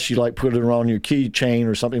suggest you put it around your keychain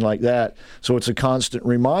or something like that, so it's a constant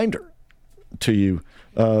reminder to you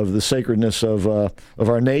of the sacredness of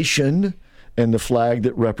our nation and the flag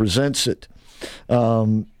that represents it.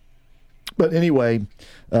 But anyway,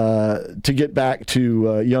 to get back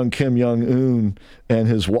to young Kim Jong-un and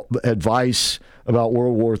his advice about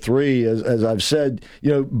World War III, as I've said,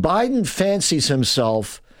 Biden fancies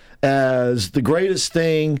himself as the greatest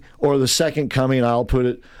thing, or the second coming, I'll put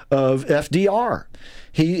it, of FDR.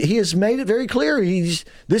 He has made it very clear.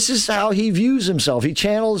 This is how he views himself. He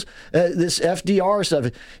channels this FDR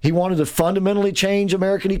stuff. He wanted to fundamentally change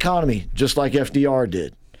American economy, just like FDR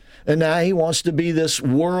did. And now he wants to be this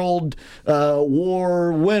world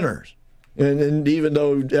war winner. And even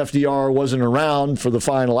though FDR wasn't around for the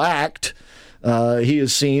final act, he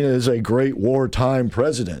is seen as a great wartime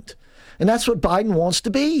president. And that's what Biden wants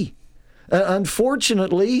to be.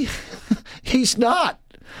 Unfortunately, he's not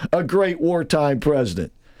a great wartime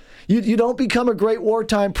president. You don't become a great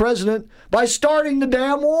wartime president by starting the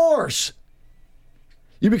damn wars.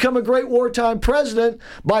 You become a great wartime president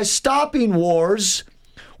by stopping wars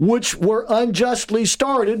which were unjustly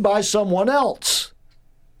started by someone else.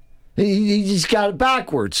 He's got it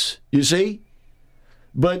backwards, you see?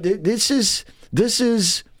 But this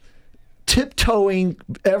is tiptoeing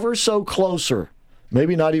ever so closer.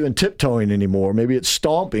 Maybe not even tiptoeing anymore. Maybe it's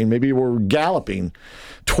stomping. Maybe we're galloping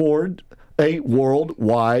toward a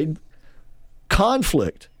worldwide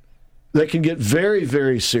conflict that can get very,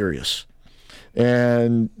 very serious.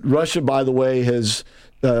 And Russia, by the way, has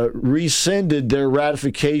rescinded their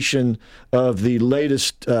ratification of the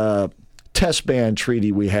latest test ban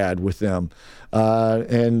treaty we had with them.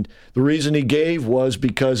 And the reason he gave was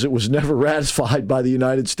because it was never ratified by the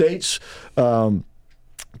United States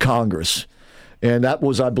Congress. And that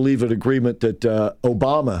was, I believe, an agreement that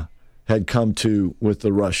Obama had come to with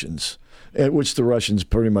the Russians, which the Russians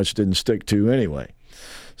pretty much didn't stick to anyway.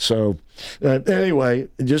 So anyway,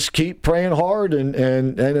 just keep praying hard.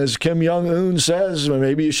 And as Kim Jong-un says,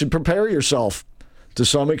 maybe you should prepare yourself to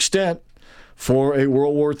some extent for a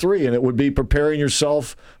World War III. And it would be preparing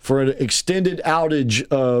yourself for an extended outage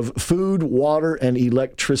of food, water, and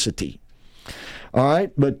electricity. All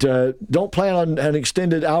right, but don't plan on an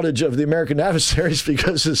extended outage of the American adversaries,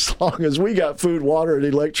 because as long as we got food, water, and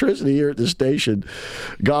electricity here at the station,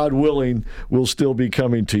 God willing, we'll still be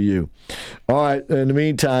coming to you. All right, in the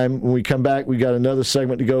meantime, when we come back, we got another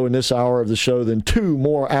segment to go in this hour of the show, then 2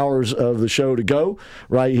 more hours of the show to go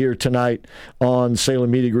right here tonight on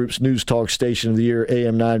Salem Media Group's News Talk Station of the Year,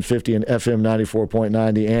 AM 950 and FM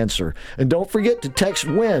 94.9, The Answer. And don't forget to text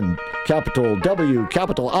WIN, capital W,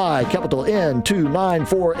 capital I, capital N, to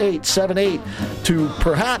 94878 to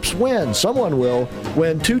perhaps win. Someone will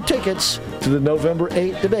win 2 tickets to the November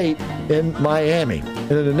 8th debate in Miami.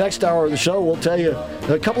 And in the next hour of the show, we'll tell you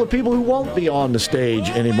a couple of people who won't be on the stage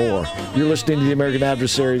anymore. You're listening to the American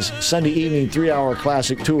Adversaries Sunday evening 3-hour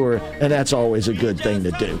classic tour, and that's always a good thing to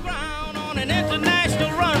do. On an international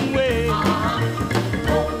runway,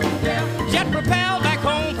 jet propelled back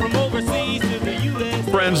home from overseas to the U.S.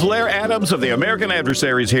 Friends, Lair Adams of the American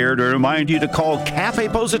Adversaries here to remind you to call Cafe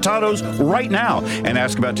Positanos right now and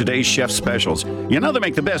ask about today's chef specials. You know they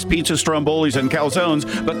make the best pizza, strombolis, and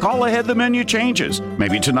calzones, but call ahead, the menu changes.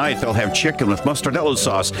 Maybe tonight they'll have chicken with mustardello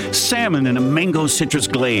sauce, salmon in a mango citrus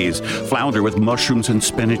glaze, flounder with mushrooms and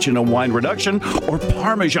spinach in a wine reduction, or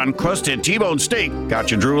Parmesan-crusted T-bone steak.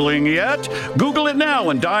 Got you drooling yet? Google it now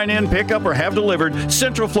and dine in, pick up, or have delivered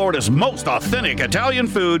Central Florida's most authentic Italian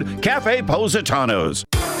food, Cafe Positanos.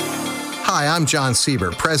 Hi, I'm John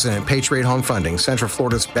Siebert, President, Patriot Home Funding, Central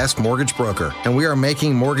Florida's best mortgage broker, and we are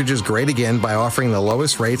making mortgages great again by offering the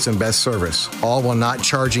lowest rates and best service, all while not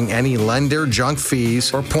charging any lender junk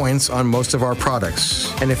fees or points on most of our products.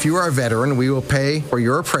 And if you are a veteran, we will pay for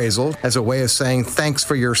your appraisal as a way of saying thanks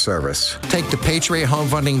for your service. Take the Patriot Home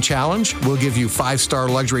Funding Challenge. We'll give you 5-star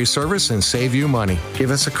luxury service and save you money.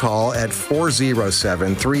 Give us a call at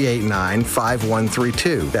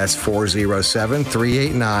 407-389-5132. That's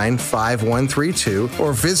 407-389-5132.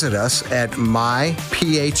 Or visit us at myphf.com.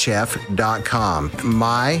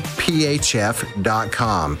 myphf.com.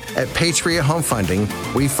 At Patriot Home Funding,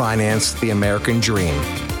 we finance the American dream.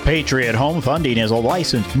 Patriot Home Funding is a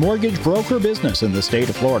licensed mortgage broker business in the state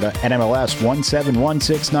of Florida, NMLS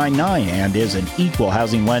 171699, and is an equal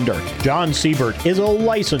housing lender. John Siebert is a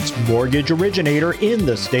licensed mortgage originator in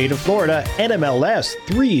the state of Florida, NMLS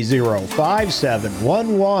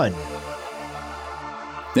 305711.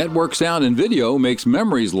 Network Sound and Video makes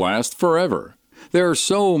memories last forever. There are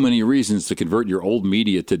so many reasons to convert your old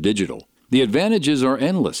media to digital. The advantages are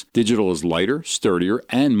endless. Digital is lighter, sturdier,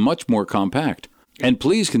 and much more compact. And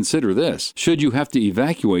please consider this. Should you have to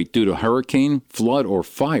evacuate due to hurricane, flood, or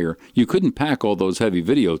fire, you couldn't pack all those heavy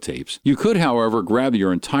videotapes. You could, however, grab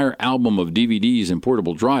your entire album of DVDs and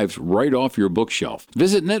portable drives right off your bookshelf.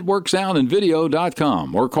 Visit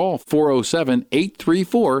networksoundandvideo.com or call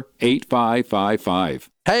 407-834-8555.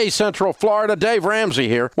 Hey, Central Florida, Dave Ramsey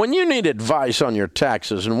here. When you need advice on your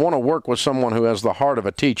taxes and want to work with someone who has the heart of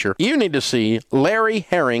a teacher, you need to see Larry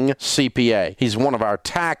Herring, CPA. He's one of our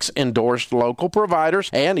tax-endorsed local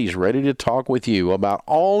providers, and he's ready to talk with you about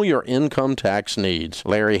all your income tax needs.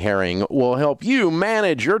 Larry Herring will help you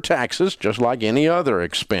manage your taxes just like any other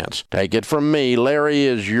expense. Take it from me, Larry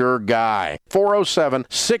is your guy.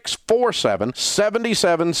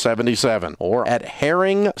 407-647-7777 or at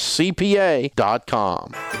herringcpa.com.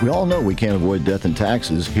 ForO7newsTalk.com. We all know we can't avoid death and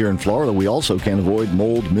taxes. Here in Florida, we also can't avoid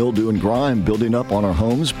mold, mildew, and grime building up on our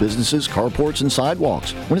homes, businesses, carports, and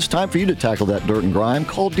sidewalks. When it's time for you to tackle that dirt and grime,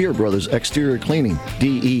 call Deere Brothers Exterior Cleaning,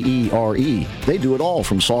 DEERE. They do it all,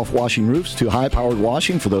 from soft washing roofs to high-powered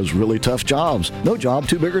washing for those really tough jobs. No job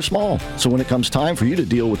too big or small. So when it comes time for you to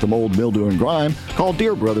deal with the mold, mildew, and grime, call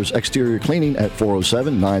Deere Brothers Exterior Cleaning at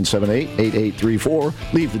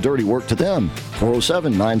 407-978-8834. Leave the dirty work to them.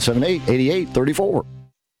 407-978-8834.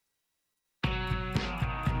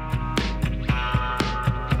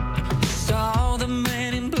 Saw the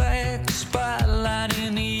man in black, spotlight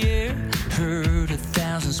in the air. Heard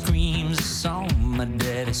 1,000 screams, saw my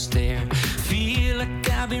daddy stare. Feel like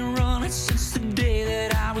I've been running since the day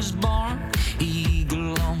that I was born.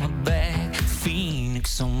 Eagle on my back,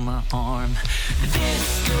 phoenix on my arm.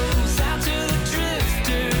 This goes out to the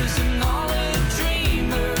drifters and all of the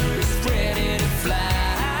dreamers ready to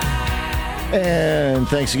fly. And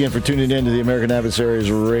thanks again for tuning in to the American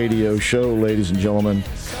Adversaries radio show, ladies and gentlemen.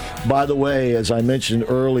 By the way, as I mentioned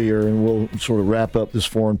earlier, and we'll sort of wrap up this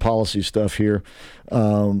foreign policy stuff here,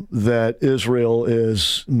 that Israel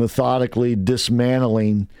is methodically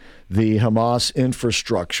dismantling the Hamas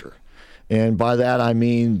infrastructure. And by that, I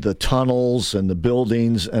mean the tunnels and the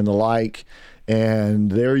buildings and the like.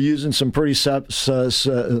 And they're using some pretty,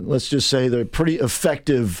 let's just say, they're pretty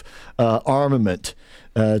effective armament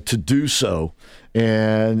to do so.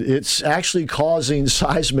 And it's actually causing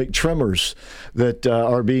seismic tremors that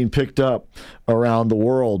are being picked up around the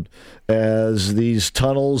world as these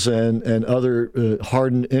tunnels and other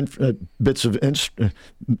hardened bits of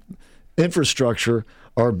infrastructure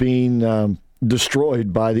are being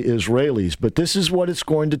destroyed by the Israelis. But this is what it's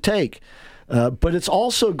going to take. But it's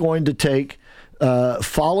also going to take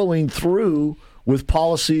following through with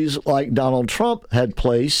policies like Donald Trump had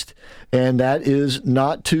placed, and that is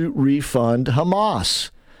not to refund Hamas.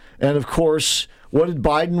 And, of course, what did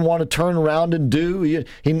Biden want to turn around and do?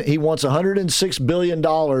 He wants $106 billion,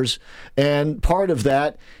 and part of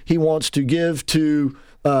that he wants to give to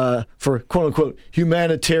for quote-unquote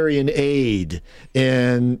humanitarian aid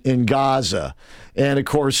in Gaza. And, of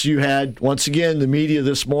course, you had, once again, the media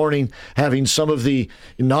this morning having some of the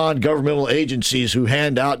non-governmental agencies who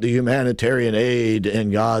hand out the humanitarian aid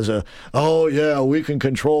in Gaza. Oh, yeah, we can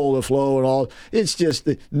control the flow and all. It's just,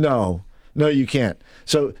 no, you can't.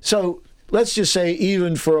 So let's just say,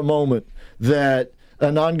 even for a moment, that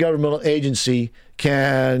a non-governmental agency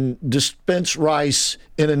can dispense rice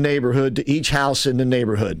in a neighborhood to each house in the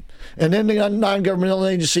neighborhood. And then the non-governmental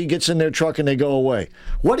agency gets in their truck and they go away.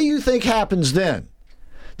 What do you think happens then?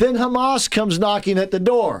 Then Hamas comes knocking at the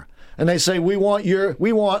door and they say, we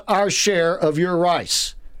want our share of your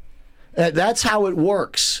rice. That's how it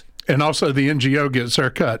works. And also the NGO gets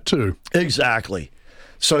their cut too. Exactly.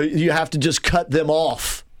 So you have to just cut them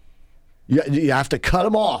off. You have to cut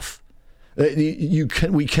them off.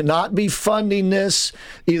 We cannot be funding this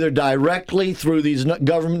either directly through these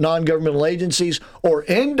non-governmental agencies or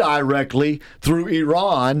indirectly through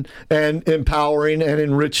Iran and empowering and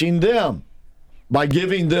enriching them by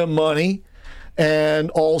giving them money and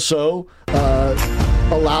also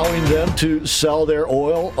allowing them to sell their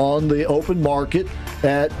oil on the open market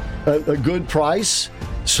at a good price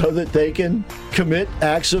so that they can commit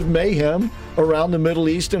acts of mayhem around the Middle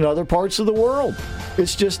East and other parts of the world.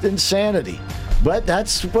 It's just insanity. But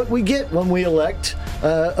that's what we get when we elect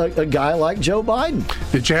a guy like Joe Biden.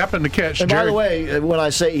 Did you happen to catch And Jared? by the way, when I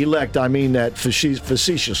say elect, I mean that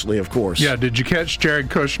facetiously, of course. Yeah, did you catch Jared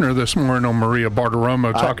Kushner this morning on Maria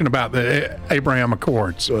Bartiromo talking about the Abraham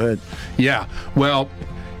Accords? Go ahead. Yeah, well,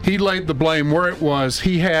 he laid the blame where it was.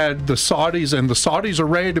 He had the Saudis, and the Saudis are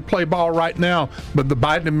ready to play ball right now, but the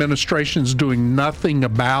Biden administration's doing nothing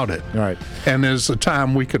about it. Right. And there's a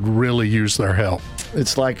time we could really use their help.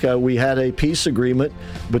 It's like we had a peace agreement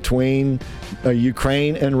between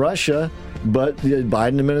Ukraine and Russia, but the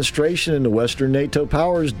Biden administration and the Western NATO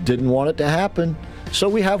powers didn't want it to happen, so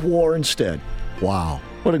we have war instead. Wow.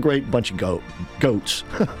 What a great bunch of goats.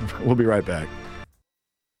 We'll be right back.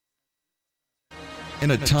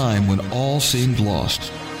 In a time when all seemed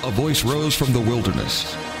lost, a voice rose from the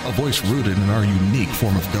wilderness, a voice rooted in our unique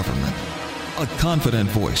form of government. A confident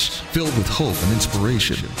voice filled with hope and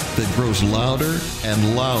inspiration that grows louder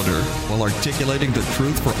and louder while articulating the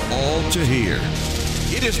truth for all to hear.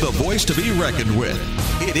 It is the voice to be reckoned with.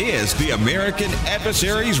 It is the American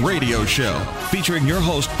Adversaries Radio Show, featuring your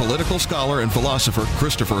host, political scholar and philosopher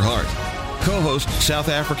Christopher Hart. Co-host, South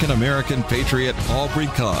African-American patriot Aubrey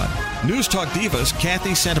Kahn. News Talk divas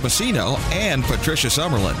Kathy Santamassino and Patricia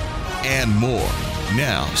Summerlin. And more.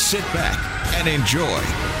 Now, sit back and enjoy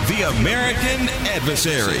the American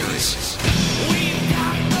Adversaries. We've got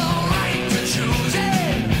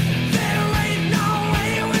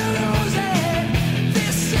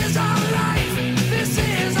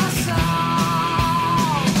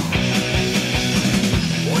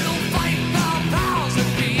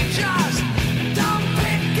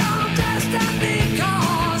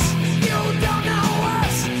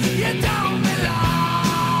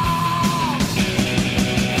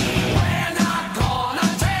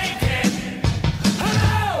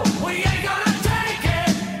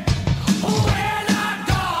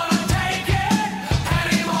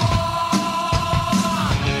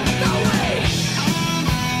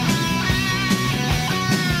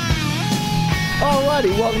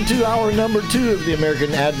righty, welcome to hour number 2 of the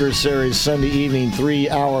American Adversaries Sunday evening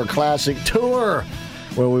 3-hour classic tour,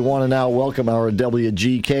 where we want to now welcome our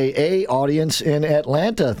WGKA audience in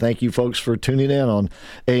Atlanta. Thank you, folks, for tuning in on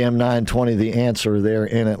AM 920, The Answer there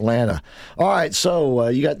in Atlanta. All right, so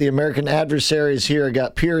you got the American Adversaries here. I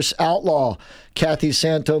got Pierce Outlaw. Kathy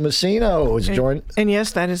Santomassino is joined. And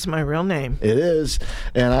yes, that is my real name. It is.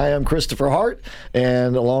 And I am Christopher Hart.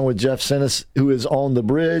 And along with Jeff Sennis, who is on the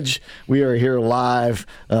bridge, we are here live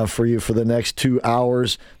for you for the next 2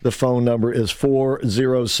 hours. The phone number is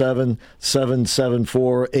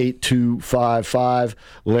 407-774-8255.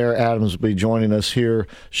 Lair Adams will be joining us here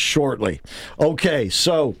shortly. Okay,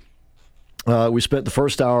 so we spent the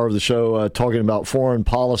first hour of the show talking about foreign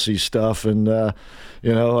policy stuff, and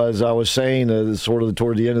as I was saying, sort of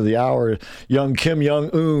toward the end of the hour, young Kim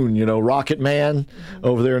Jong-un, Rocket Man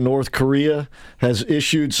over there in North Korea, has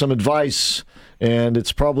issued some advice, and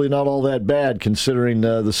it's probably not all that bad considering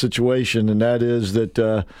the situation, and that is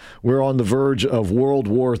that we're on the verge of World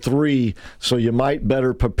War III, so you might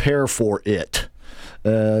better prepare for it.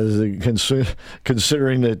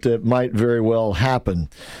 Considering that it might very well happen.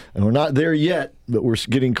 And we're not there yet, but we're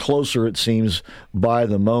getting closer, it seems, by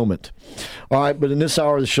the moment. All right, but in this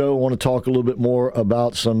hour of the show, I want to talk a little bit more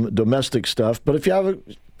about some domestic stuff. But if you have a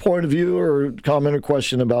point of view or comment or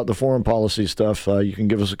question about the foreign policy stuff, you can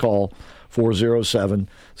give us a call,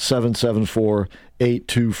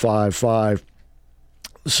 407-774-8255.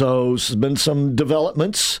 So there's been some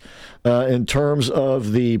developments in terms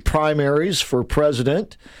of the primaries for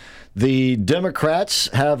president. The Democrats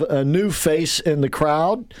have a new face in the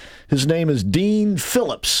crowd. His name is Dean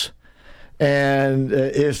Phillips. And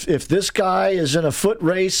if this guy is in a foot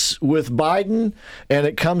race with Biden and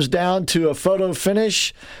it comes down to a photo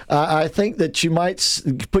finish, I think that you might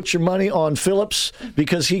put your money on Phillips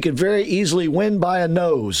because he could very easily win by a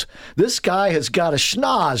nose. This guy has got a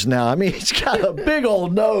schnoz now. I mean, he's got a big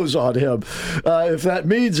old nose on him, if that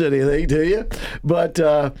means anything to you. But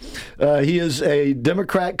he is a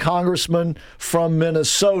Democrat congressman from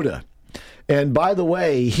Minnesota. And by the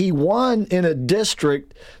way, he won in a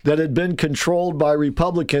district that had been controlled by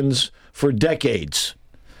Republicans for decades.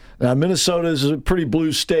 Now, Minnesota is a pretty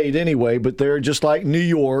blue state anyway, but they're just like New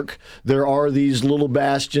York. There are these little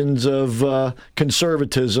bastions of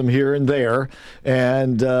conservatism here and there,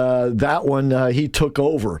 and that one he took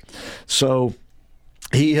over. So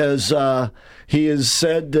he has said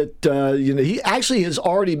that he actually has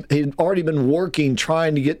already been working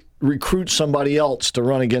trying to recruit somebody else to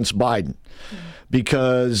run against Biden.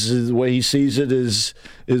 Because the way he sees it is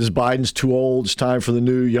Biden's too old, it's time for the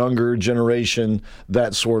new, younger generation,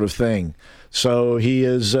 that sort of thing. So he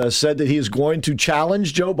has said that he is going to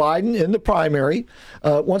challenge Joe Biden in the primary.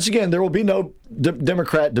 Once again, there will be no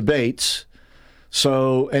Democrat debates.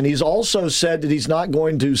 And he's also said that he's not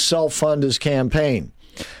going to self-fund his campaign.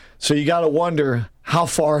 So you got to wonder, how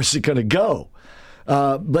far is it going to go?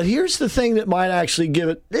 But here's the thing that might actually give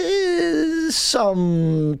it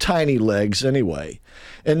some tiny legs anyway,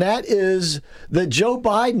 and that is that Joe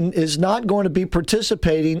Biden is not going to be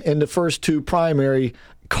participating in the first two primary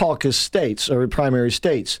caucus states, or primary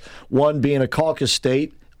states, one being a caucus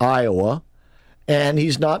state, Iowa, and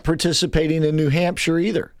he's not participating in New Hampshire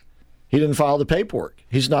either. He didn't file the paperwork.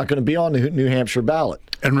 He's not going to be on the New Hampshire ballot.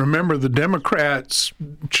 And remember, the Democrats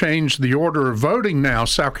changed the order of voting now.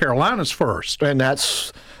 South Carolina's first. And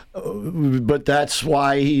that's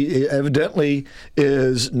why he evidently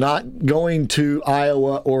is not going to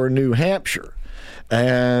Iowa or New Hampshire.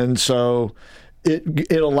 And so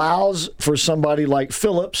it allows for somebody like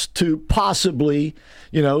Phillips to possibly,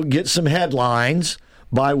 get some headlines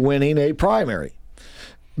by winning a primary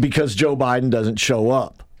because Joe Biden doesn't show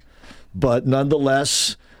up. But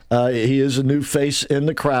nonetheless, he is a new face in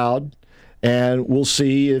the crowd, and we'll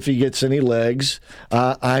see if he gets any legs.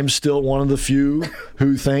 I'm still one of the few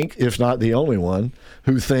who think, if not the only one,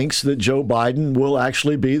 who thinks that Joe Biden will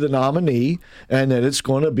actually be the nominee and that it's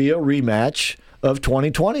going to be a rematch of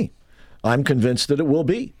 2020. I'm convinced that it will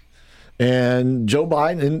be. And Joe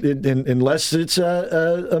Biden, unless it's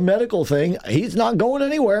a medical thing, he's not going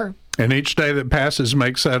anywhere. And each day that passes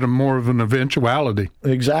makes that more of an eventuality.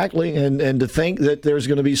 Exactly. And to think that there's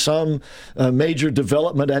going to be some major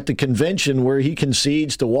development at the convention where he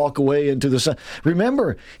concedes to walk away into the sun.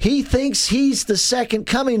 Remember, he thinks he's the second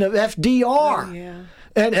coming of FDR. Oh, yeah.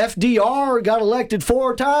 And FDR got elected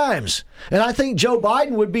 4 times. And I think Joe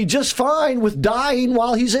Biden would be just fine with dying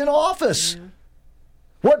while he's in office. Yeah.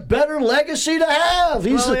 What better legacy to have?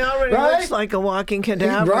 He already looks like a walking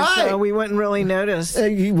cadaver, so we wouldn't really notice.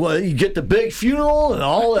 You get the big funeral and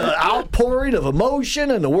all the outpouring of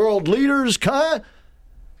emotion and the world leaders.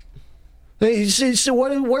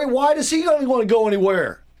 Why does he only want to go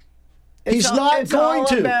anywhere? He's not going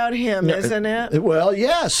to. It's all about him, isn't it? Well,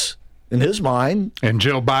 yes, in his mind. And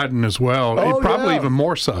Jill Biden as well. Probably even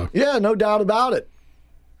more so. Yeah, no doubt about it.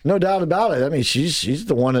 No doubt about it. I mean, she's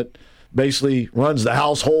the one that basically runs the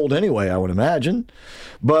household anyway, I would imagine.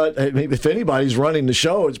 But I mean, if anybody's running the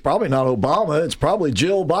show, it's probably not Obama. It's probably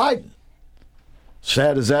Jill Biden.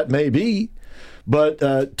 Sad as that may be. But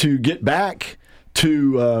to get back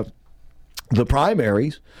to the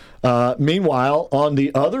primaries, meanwhile, on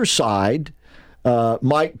the other side,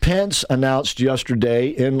 Mike Pence announced yesterday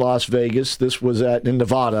in Las Vegas, this was in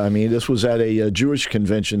Nevada, I mean, this was at a Jewish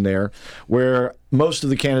convention there, where most of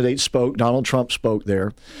the candidates spoke. Donald Trump spoke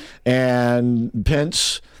there. And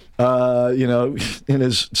Pence, in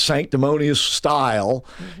his sanctimonious style,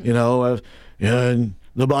 in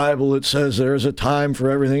the Bible it says there's a time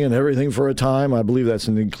for everything and everything for a time. I believe that's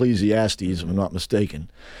in Ecclesiastes, if I'm not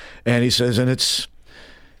mistaken. And he says, and it's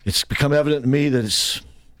become evident to me that it's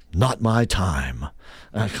not my time.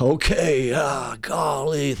 Okay,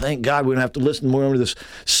 golly, thank God we don't have to listen more to this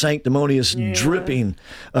sanctimonious dripping.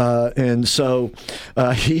 And so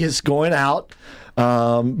he is going out,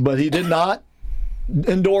 but he did not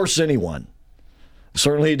endorse anyone.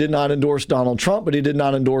 Certainly he did not endorse Donald Trump, but he did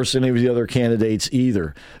not endorse any of the other candidates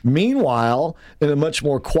either. Meanwhile, in a much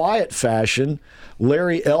more quiet fashion,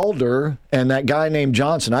 Larry Elder and that guy named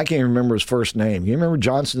Johnson, I can't remember his first name. You remember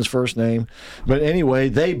Johnson's first name? But anyway,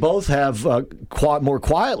 they both have more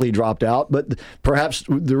quietly dropped out, but perhaps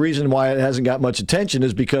the reason why it hasn't got much attention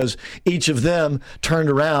is because each of them turned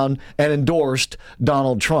around and endorsed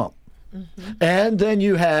Donald Trump. Mm-hmm. And then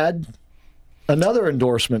you had another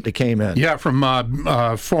endorsement that came in. Yeah, from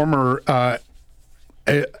former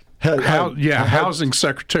Housing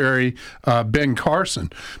Secretary Ben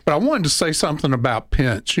Carson. But I wanted to say something about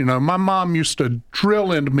Pence. My mom used to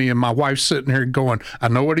drill into me, and my wife's sitting here going, I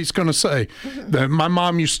know what he's going to say. That my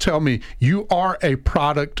mom used to tell me, you are a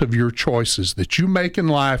product of your choices that you make in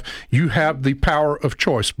life. You have the power of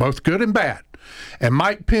choice, both good and bad. And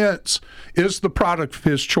Mike Pence is the product of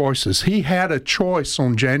his choices. He had a choice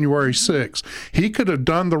on January 6th. He could have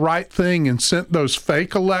done the right thing and sent those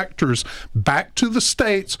fake electors back to the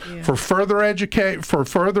states for further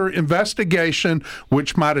investigation,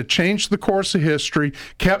 which might have changed the course of history,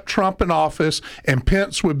 kept Trump in office, and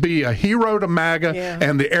Pence would be a hero to MAGA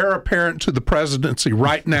and the heir apparent to the presidency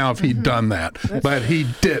right now if he'd done that. But he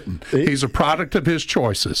didn't. He's a product of his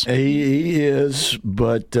choices. He is,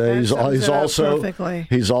 but he's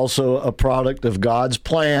also a product of God's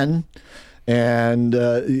plan, and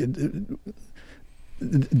the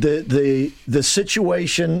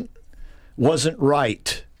situation wasn't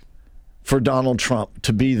right for Donald Trump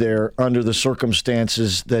to be there under the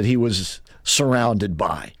circumstances that he was surrounded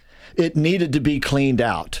by. It needed to be cleaned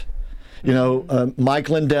out. Mike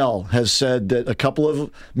Lindell has said that a couple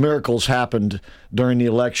of miracles happened during the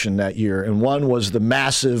election that year, and one was the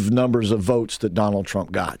massive numbers of votes that Donald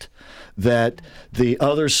Trump got, that the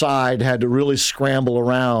other side had to really scramble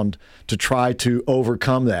around to try to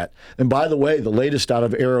overcome that. And by the way, the latest out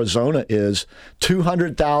of Arizona is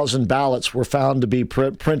 200,000 ballots were found to be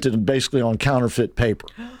printed basically on counterfeit paper,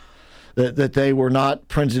 that they were not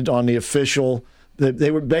printed on the official.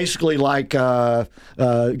 They were basically like UPS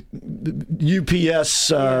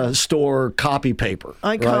store copy paper.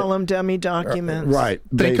 I call them dummy documents. Right.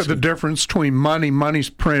 Think of the difference between money.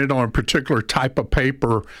 Money's printed on a particular type of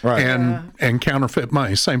paper, and counterfeit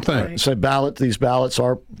money. Same thing. Right. So these ballots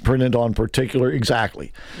are printed on particular,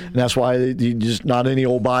 exactly. Mm-hmm. And that's why not any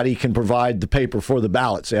old body can provide the paper for the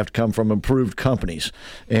ballots. They have to come from approved companies.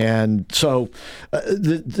 And so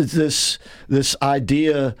this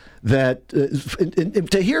idea that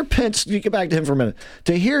to hear Pence, you get back to him for a minute,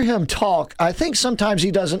 to hear him talk, I think sometimes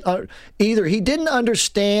he doesn't either. He didn't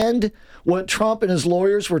understand what Trump and his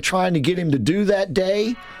lawyers were trying to get him to do that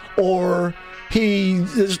day, or he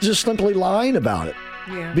is just simply lying about it.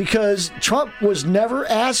 Yeah. Because Trump was never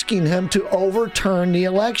asking him to overturn the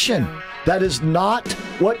election. No. That is not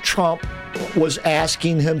what Trump was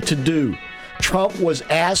asking him to do. Trump was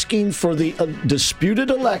asking for the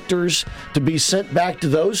disputed electors to be sent back to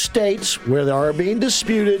those states where they are being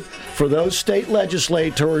disputed, for those state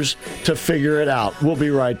legislators to figure it out. We'll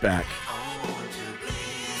be right back.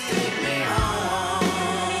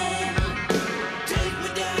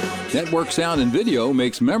 Network sound and video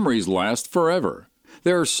makes memories last forever.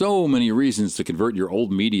 There are so many reasons to convert your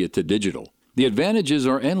old media to digital. The advantages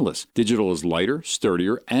are endless. Digital is lighter,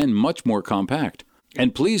 sturdier, and much more compact.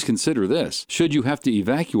 And please consider this. Should you have to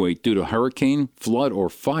evacuate due to hurricane, flood, or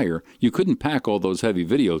fire, you couldn't pack all those heavy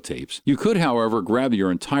videotapes. You could, however, grab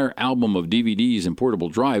your entire album of DVDs and portable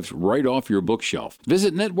drives right off your bookshelf.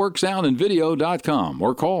 Visit networksoundandvideo.com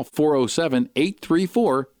or call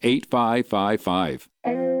 407-834-8555.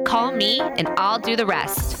 Call me and I'll do the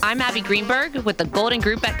rest. I'm Abby Greenberg with the Golden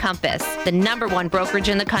Group at Compass, the #1 brokerage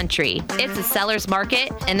in the country. It's a seller's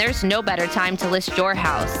market, and there's no better time to list your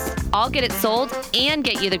house. I'll get it sold and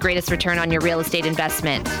get you the greatest return on your real estate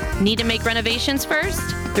investment. Need to make renovations first?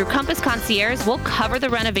 Through Compass Concierge, we'll cover the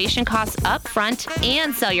renovation costs up front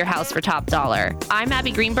and sell your house for top dollar. I'm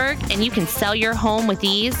Abby Greenberg, and you can sell your home with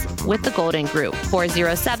ease with the Golden Group.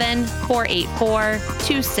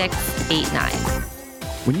 407-484-2689.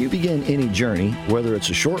 When you begin any journey, whether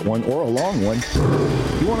it's a short one or a long one,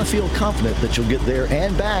 you want to feel confident that you'll get there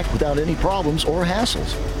and back without any problems or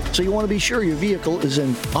hassles. So you want to be sure your vehicle is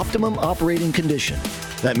in optimum operating condition.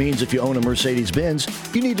 That means if you own a Mercedes-Benz,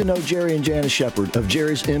 you need to know Jerry and Janice Shepard of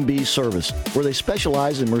Jerry's MB Service, where they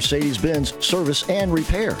specialize in Mercedes-Benz service and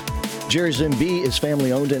repair. Jerry's MB is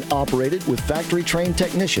family-owned and operated with factory-trained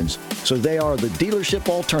technicians, so they are the dealership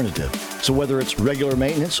alternative. So whether it's regular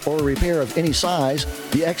maintenance or a repair of any size,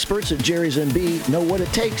 the experts at Jerry's MB know what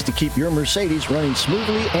it takes to keep your Mercedes running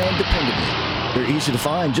smoothly and dependably. They're easy to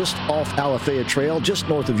find just off Alafaya Trail, just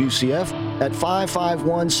north of UCF, at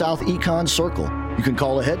 551 South Econ Circle. You can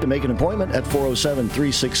call ahead to make an appointment at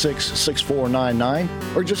 407-366-6499,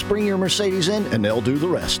 or just bring your Mercedes in and they'll do the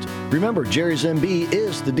rest. Remember, Jerry's MB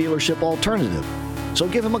is the dealership alternative. So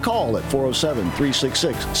give him a call at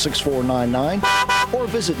 407-366-6499 or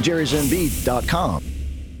visit jerrysmb.com.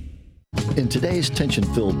 In today's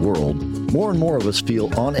tension-filled world, more and more of us feel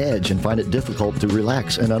on edge and find it difficult to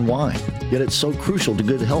relax and unwind. Yet it's so crucial to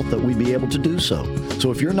good health that we be able to do so. So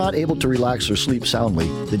if you're not able to relax or sleep soundly,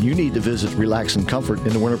 then you need to visit Relax and Comfort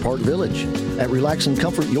in the Winter Park Village. At Relax and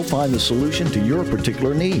Comfort, you'll find the solution to your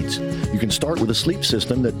particular needs. You can start with a sleep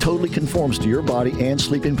system that totally conforms to your body and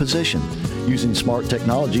sleeping position. Using smart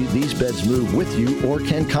technology, these beds move with you or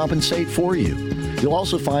can compensate for you. You'll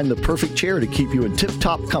also find the perfect chair to keep you in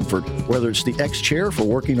tip-top comfort, whether it's the X chair for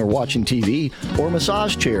working or watching TV, or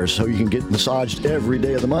massage chairs so you can get massaged every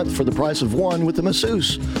day of the month for the price of one with a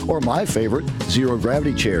masseuse, or my favorite,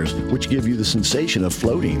 zero-gravity chairs, which give you the sensation of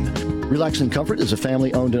floating. Relax and Comfort is a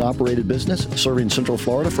family-owned and operated business serving Central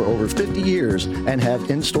Florida for over 50 years and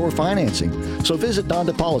have in-store financing. So visit Don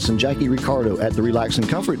DePaulis and Jackie Ricardo at the Relax and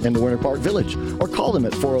Comfort in the Winter Park Village, or call them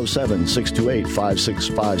at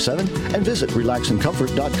 407-628-5657 and visit relaxandcomfort.com.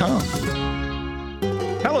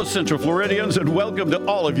 Hello, Central Floridians, and welcome to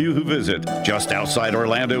all of you who visit. Just outside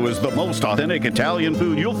Orlando is the most authentic Italian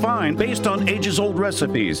food you'll find based on ages-old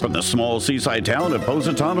recipes from the small seaside town of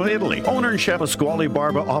Positano, Italy. Owner and chef Pasquale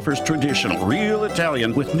Barba offers traditional, real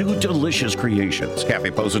Italian with new delicious creations.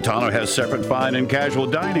 Cafe Positano has separate fine and casual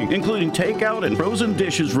dining, including takeout and frozen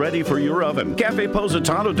dishes ready for your oven.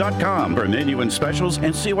 CafePositano.com for menu and specials,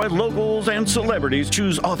 and see why locals and celebrities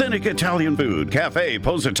choose authentic Italian food. Cafe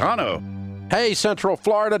Positano. Hey, Central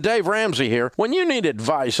Florida, Dave Ramsey here. When you need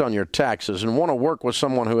advice on your taxes and want to work with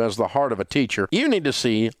someone who has the heart of a teacher, you need to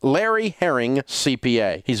see Larry Herring,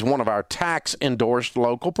 CPA. He's one of our tax-endorsed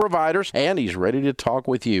local providers, and he's ready to talk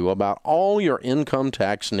with you about all your income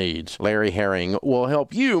tax needs. Larry Herring will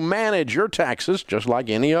help you manage your taxes just like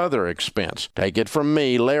any other expense. Take it from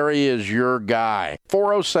me, Larry is your guy.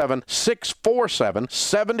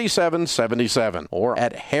 407-647-7777 or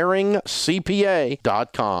at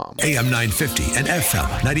herringcpa.com. AM 950 and FM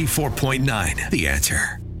 94.9. The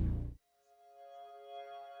Answer.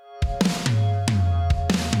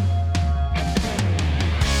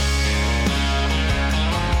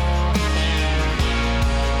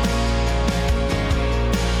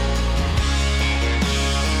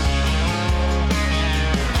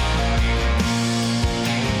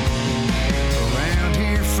 Around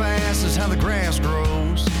here fast is how the grass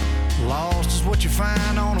grows. Lost is what you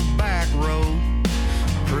find on a back road.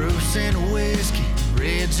 Proofs in the whiskey,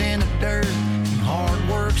 reds in the dirt, and hard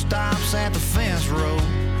work stops at the fence road.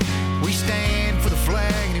 We stand for the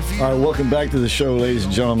flag. And if you All right, welcome back to the show, ladies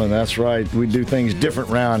and gentlemen. That's right. We do things different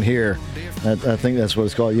round here. I think that's what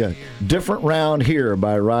it's called. Yeah, Different Round Here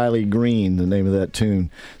by Riley Green, the name of that tune.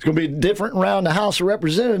 It's going to be different round the House of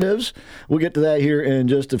Representatives. We'll get to that here in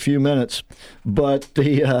just a few minutes. But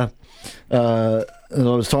I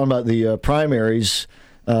was talking about the primaries.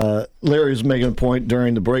 Larry was making a point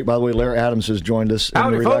during the break. By the way, Larry Adams has joined us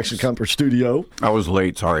in the Relax and Comfort studio. I was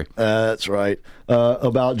late, sorry. That's right.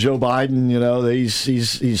 About Joe Biden,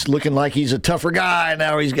 he's looking like he's a tougher guy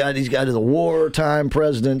now. He's got the wartime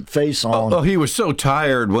president face on. Oh, he was so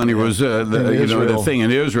tired when he was the thing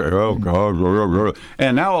in Israel. Oh God!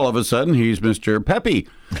 And now all of a sudden he's Mr. Peppy.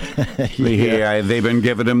 They've been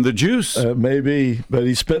giving him the juice. Maybe, but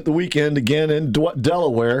he spent the weekend again in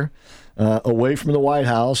Delaware. Away from the White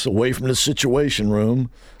House, away from the Situation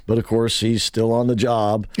Room. But, of course, he's still on the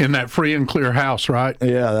job. In that free and clear house, right?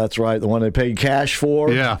 Yeah, that's right. The one they paid cash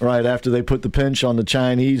for. Yeah. Right after they put the pinch on the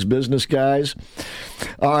Chinese business guys.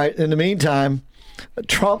 All right. In the meantime,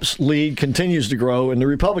 Trump's lead continues to grow in the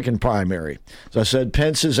Republican primary. As I said,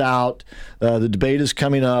 Pence is out. The debate is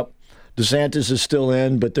coming up. DeSantis is still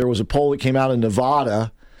in, but there was a poll that came out in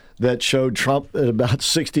Nevada that showed Trump at about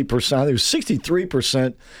 60%. It was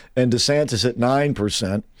 63% and DeSantis at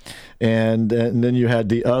 9%. And then you had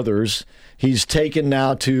the others. He's taken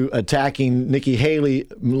now to attacking Nikki Haley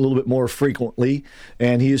a little bit more frequently,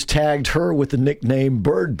 and he has tagged her with the nickname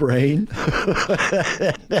Bird Brain.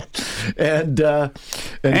 and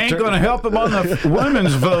ain't going to help him on the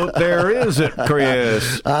women's vote there, is it,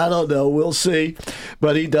 Chris? I don't know. We'll see.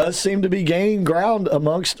 But he does seem to be gaining ground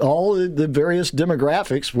amongst all the various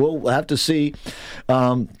demographics. We'll have to see.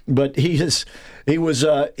 But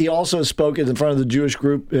he also spoke in front of the Jewish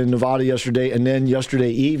group in Nevada yesterday, and then yesterday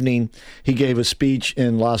evening he gave a speech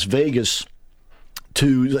in Las Vegas.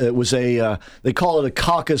 It was they call it a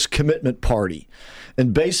caucus commitment party.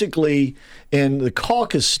 And basically in the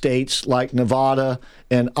caucus states like Nevada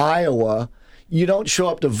and Iowa, you don't show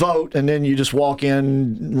up to vote and then you just walk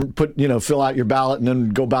in, fill out your ballot and then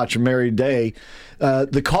go about your merry day.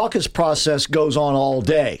 The caucus process goes on all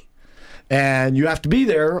day, and you have to be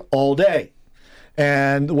there all day.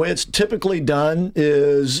 And the way it's typically done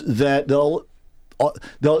is that they'll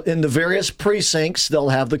in the various precincts, they'll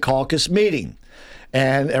have the caucus meeting,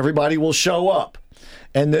 and everybody will show up.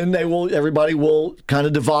 And then everybody will kind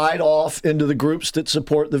of divide off into the groups that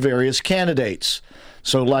support the various candidates.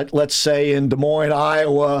 So let's say in Des Moines,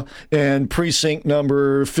 Iowa, in precinct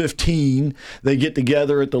number 15, they get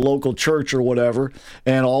together at the local church or whatever,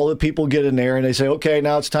 and all the people get in there and they say, okay,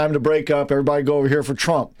 now it's time to break up. Everybody go over here for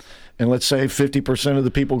Trump. And let's say 50% of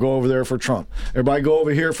the people go over there for Trump. Everybody go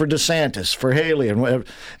over here for DeSantis, for Haley, and whatever.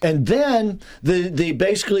 And then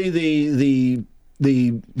basically the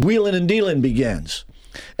wheeling and dealing begins.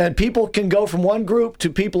 And people can go from one group to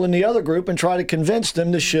people in the other group and try to convince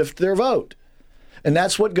them to shift their vote. And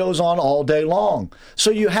that's what goes on all day long. So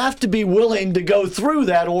you have to be willing to go through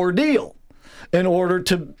that ordeal in order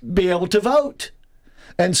to be able to vote.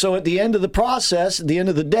 And so at the end of the process, at the end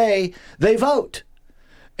of the day, they vote.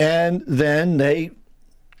 And then they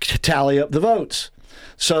tally up the votes.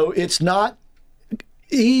 So it's not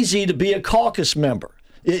easy to be a caucus member.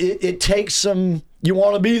 It takes some you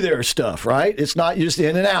want to be there stuff, right? It's not just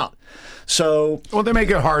in and out. So, well, they make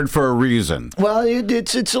it hard for a reason. Well,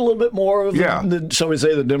 it's a little bit more of shall we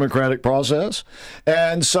say, the democratic process.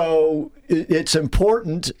 And so it's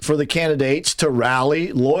important for the candidates to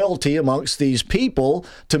rally loyalty amongst these people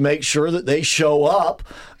to make sure that they show up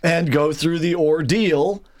and go through the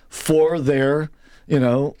ordeal for their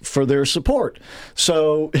support.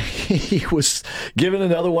 So he was giving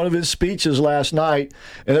another one of his speeches last night,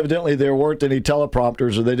 and evidently there weren't any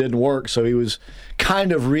teleprompters or they didn't work, so he was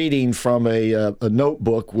kind of reading from a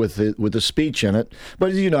notebook with the speech in it.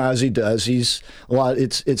 But as he does,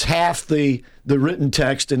 it's half the written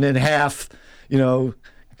text and then half,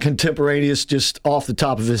 contemporaneous, just off the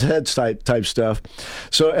top of his head type stuff.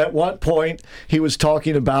 So at one point, he was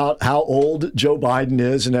talking about how old Joe Biden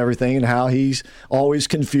is and everything and how he's always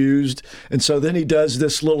confused. And so then he does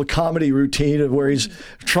this little comedy routine of where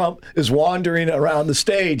Trump is wandering around the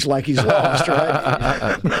stage like he's lost,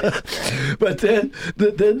 right? But then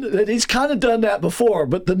he's kind of done that before.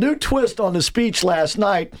 But the new twist on the speech last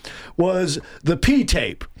night was the P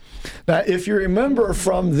tape. Now, if you remember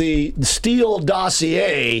from the Steele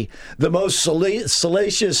dossier, the most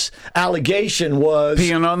salacious allegation was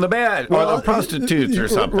peeing on the bed or the prostitutes or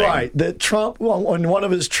something. Right. That Trump, on one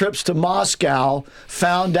of his trips to Moscow,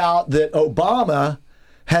 found out that Obama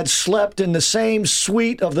had slept in the same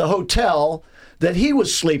suite of the hotel that he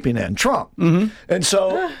was sleeping in, Trump. Mm-hmm. And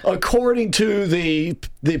so, according to the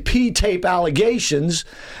P-tape allegations,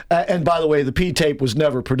 and by the way, the P-tape was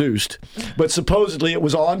never produced, but supposedly it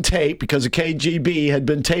was on tape because the KGB had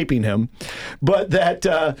been taping him, but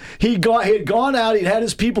that he had gone out, he'd had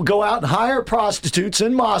his people go out and hire prostitutes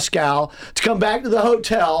in Moscow to come back to the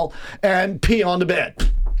hotel and pee on the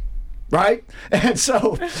bed. right? And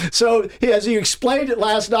so as he explained it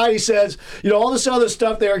last night, he says, all this other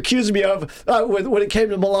stuff they're accusing me of when it came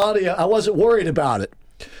to Melania, I wasn't worried about it.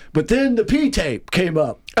 But then the P-tape came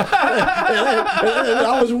up. and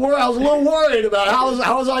I was a little worried about how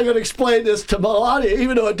was I going to explain this to Melania,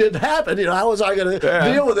 even though it didn't happen. How was I going to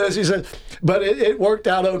deal with this? He said, but it worked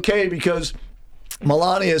out okay because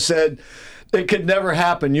Melania said, it could never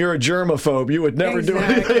happen. You're a germaphobe. You would never do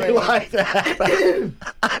anything like that.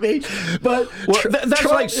 I mean, but that's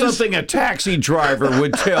Trump like something a taxi driver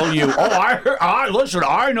would tell you. Listen,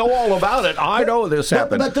 I know all about it. I know this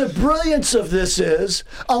happened. But the brilliance of this is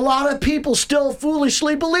a lot of people still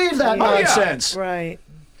foolishly believe that nonsense. Yeah. Right.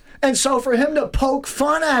 And so for him to poke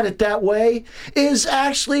fun at it that way is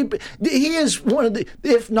actually, he is one of the,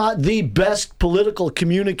 if not the best political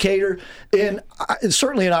communicator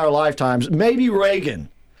certainly in our lifetimes. Maybe Reagan,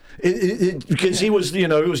 because he was, he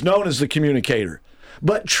was known as the communicator.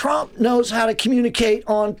 But Trump knows how to communicate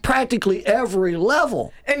on practically every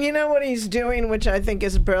level. And you know what he's doing, which I think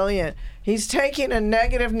is brilliant? He's taking a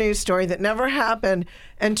negative news story that never happened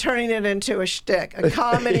and turning it into a shtick, a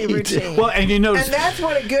comedy routine. Well, and that's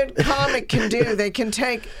what a good comic can do. They can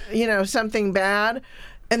take, something bad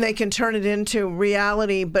and they can turn it into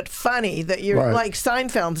reality, but funny. That you're like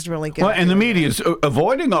Seinfeld's really good. Well, and the media's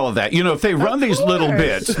avoiding all of that. If they run these little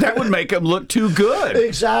bits, that would make them look too good.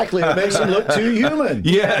 Exactly, it makes them look too human.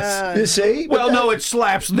 Yes, you see. Well, no, it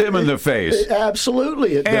slaps them in the face.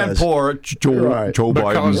 Absolutely, it does. And poor Joe Biden,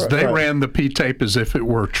 because they ran the P-tape as if it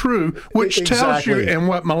were true, which tells you, and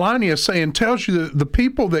what Melania is saying tells you that the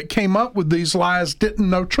people that came up with these lies didn't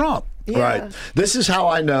know Trump. Yeah. Right. This is how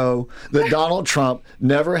I know that Donald Trump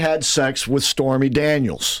never had sex with Stormy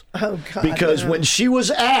Daniels. Oh, God. Because when she was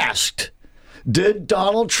asked, did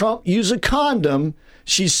Donald Trump use a condom,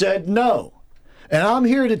 she said no. And I'm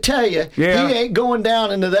here to tell you, he ain't going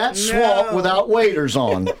down into that swamp without waders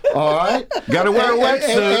on. All right? Got to wear a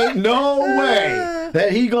wetsuit. No way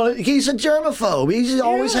that he's a germaphobe. He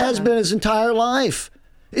always has been his entire life.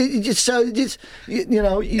 And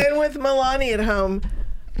with Melania at home,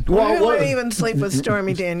 who would even sleep with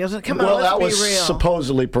Stormy Daniels? Come on, let's be real. That was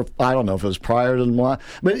supposedly, I don't know if it was prior to the,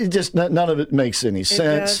 but it just, none of it makes any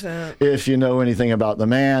sense if you know anything about the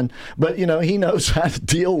man. But, he knows how to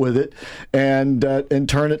deal with it and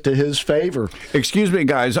turn it to his favor. Excuse me,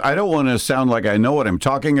 guys. I don't want to sound like I know what I'm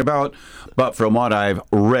talking about, but from what I've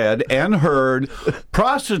read and heard,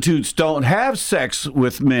 prostitutes don't have sex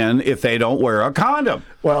with men if they don't wear a condom.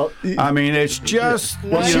 Well, I mean, it's just.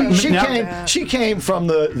 Well, she came from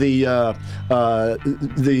the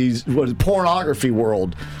pornography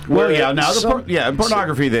world.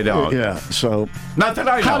 Pornography they don't. Yeah, so not that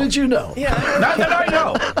I know. How did you know? Yeah, not that I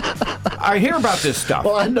know. I hear about this stuff.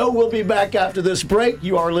 Well, I know we'll be back after this break.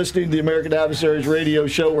 You are listening to the American Adversaries Radio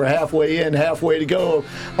Show. We're halfway in, halfway to go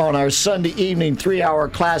on our Sunday evening 3-hour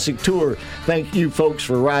classic tour. Thank you, folks,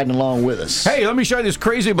 for riding along with us. Hey, let me show you this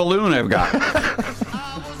crazy balloon I've got.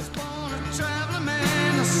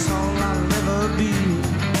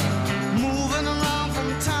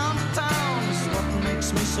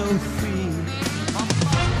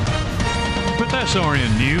 With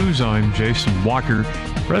SRN News, I'm Jason Walker.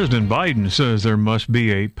 President Biden says there must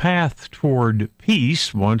be a path toward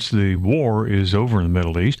peace once the war is over in the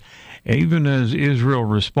Middle East, even as Israel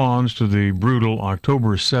responds to the brutal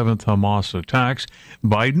October 7th Hamas attacks.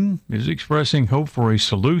 Biden is expressing hope for a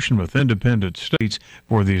solution with independent states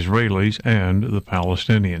for the Israelis and the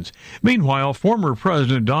Palestinians. Meanwhile, former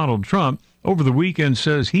President Donald Trump over the weekend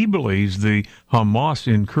says he believes the Hamas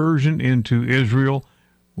incursion into Israel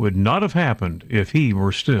would not have happened if he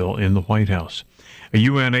were still in the White House. A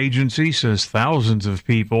UN agency says thousands of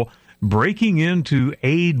people breaking into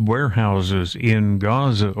aid warehouses in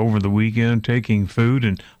Gaza over the weekend, taking food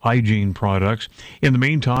and hygiene products. In the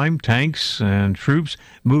meantime, tanks and troops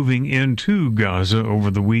moving into Gaza over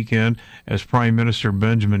the weekend as Prime Minister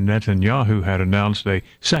Benjamin Netanyahu had announced a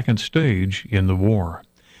second stage in the war.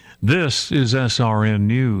 This is SRN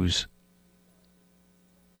News.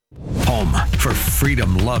 Home for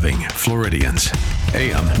freedom-loving Floridians.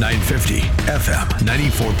 AM 950, FM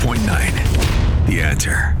 94.9. The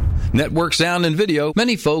Answer. Network sound and video.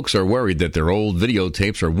 Many folks are worried that their old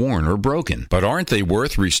videotapes are worn or broken. But aren't they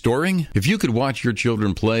worth restoring? If you could watch your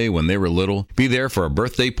children play when they were little, be there for a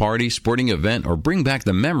birthday party, sporting event, or bring back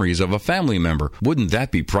the memories of a family member, wouldn't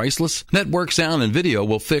that be priceless? Network sound and video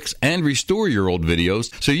will fix and restore your old videos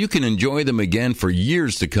so you can enjoy them again for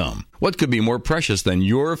years to come. What could be more precious than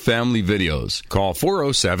your family videos? Call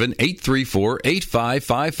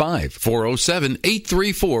 407-834-8555.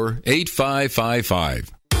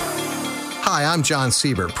 407-834-8555. Hi, I'm John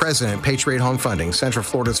Sieber, President at Patriot Home Funding, Central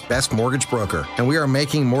Florida's best mortgage broker. And we are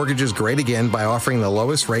making mortgages great again by offering the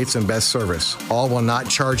lowest rates and best service, all while not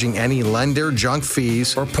charging any lender junk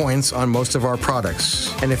fees or points on most of our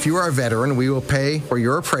products. And if you are a veteran, we will pay for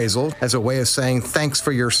your appraisal as a way of saying thanks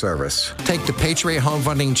for your service. Take the Patriot Home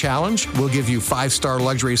Funding Challenge. We'll give you 5-star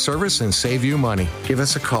luxury service and save you money. Give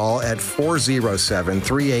us a call at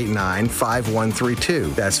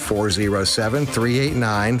 407-389-5132. That's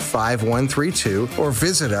 407-389-5132. Or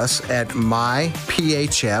visit us at myphf.com.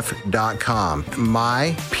 myphf.com.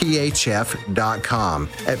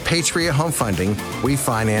 At Patriot Home Funding, we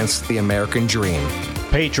finance the American dream.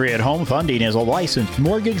 Patriot Home Funding is a licensed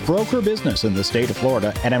mortgage broker business in the state of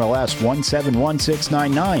Florida, NMLS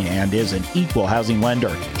 171699, and is an equal housing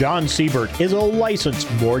lender. John Siebert is a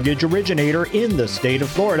licensed mortgage originator in the state of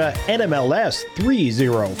Florida, NMLS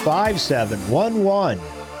 305711.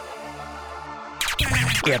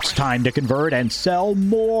 It's time to convert and sell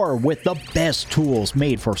more with the best tools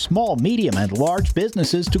made for small, medium, and large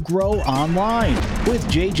businesses to grow online. With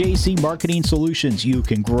JJC Marketing Solutions, you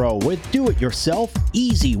can grow with do-it-yourself,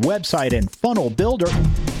 easy website and funnel builder,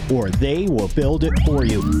 or they will build it for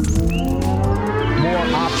you. More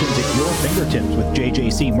options at your fingertips with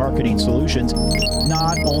JJC Marketing Solutions.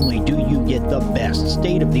 Not only do you get the best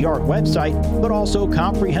state-of-the-art website, but also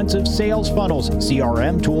comprehensive sales funnels,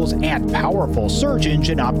 CRM tools, and powerful search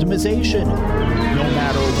engine optimization. No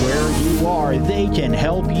matter where you are, they can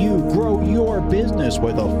help you grow your business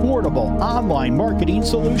with affordable online marketing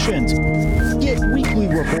solutions. Get weekly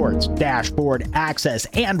reports, dashboard access,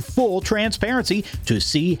 and full transparency to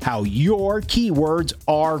see how your keywords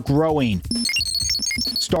are growing.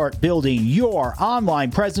 Start building your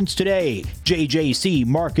online presence today.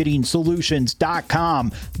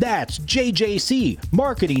 JJCMarketingSolutions.com. That's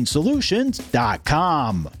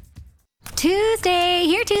JJCMarketingSolutions.com. Tuesday,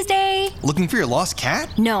 here Tuesday. Looking for your lost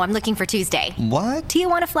cat? No, I'm looking for Tuesday. What?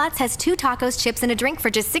 Tijuana Flats has 2 tacos, chips, and a drink for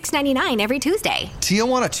just $6.99 every Tuesday.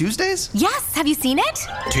 Tijuana Tuesdays? Yes, have you seen it?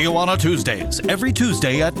 Tijuana Tuesdays, every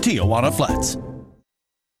Tuesday at Tijuana Flats.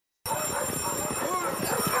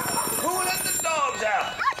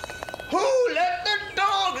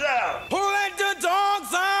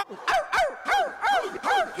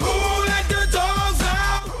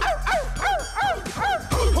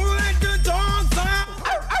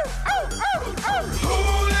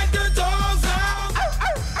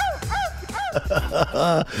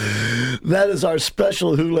 That is our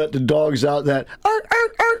special Who Let the Dogs Out. That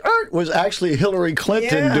was actually Hillary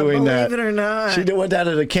Clinton doing that. Believe it or not. She did that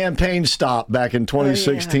at a campaign stop back in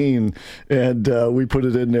 2016, and we put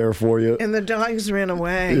it in there for you. And the dogs ran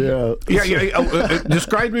away. Yeah.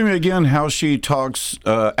 Describe to me again how she talks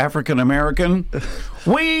African American.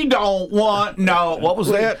 We don't want what was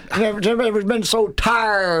that? Never been so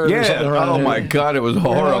tired. Yeah. Oh my God, it was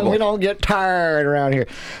horrible. We don't get tired around here.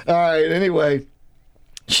 All right. Anyway,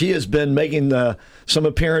 she has been making some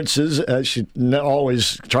appearances. She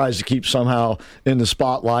always tries to keep somehow in the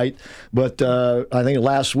spotlight. But I think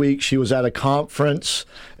last week she was at a conference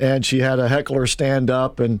and she had a heckler stand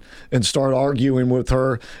up and start arguing with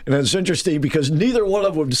her. And it's interesting because neither one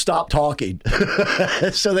of them stopped talking.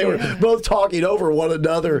 So they were both talking over one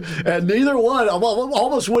another, and neither one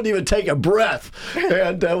almost wouldn't even take a breath.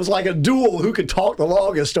 And it was like a duel who could talk the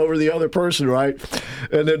longest over the other person, right?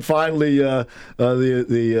 And then finally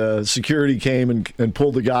the security came and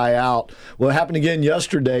pulled the guy out. Well, it happened again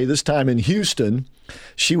yesterday, this time in Houston.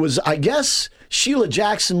 She was, I guess, Sheila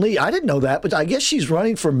Jackson Lee. I didn't know that, but I guess she's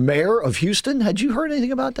running for mayor of Houston. Had you heard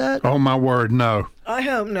anything about that? Oh, my word, no. I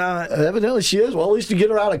hope not. Evidently she is. Well, at least to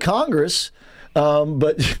get her out of Congress.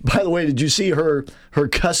 But by the way, did you see her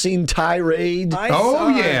cussing tirade? Oh,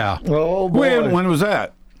 yeah. Oh, boy. When was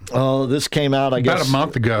that? Oh, this came out, I guess. About a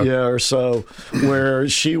month ago. Yeah, or so, where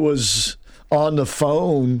she was on the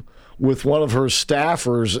phone with one of her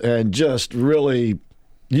staffers and just really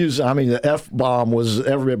the F-bomb was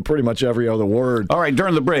pretty much every other word. All right,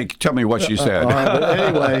 during the break, tell me what she said. But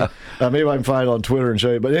anyway, maybe I can find it on Twitter and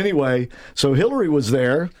show you. But anyway, so Hillary was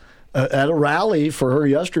there at a rally for her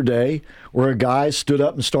yesterday where a guy stood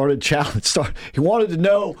up and started challenging. He wanted to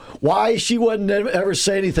know why she wouldn't ever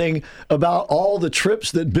say anything about all the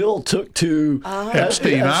trips that Bill took to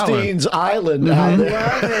Epstein's Island.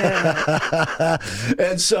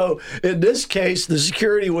 And so in this case, the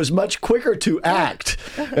security was much quicker to act.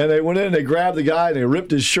 And they went in and they grabbed the guy and they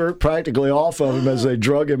ripped his shirt practically off of him as they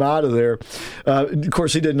drug him out of there. Of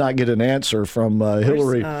course, he did not get an answer from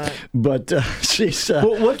Hillary. But she said...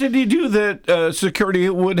 Well, what did he do that security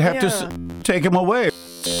would have to take him away?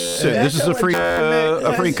 This is a free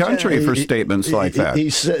country for statements like that.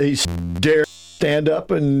 He dare stand up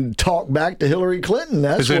and talk back to Hillary Clinton.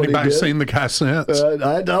 That's Has what anybody he did. seen the guy since?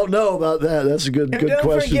 I don't know about that. That's a good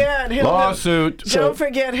question. Don't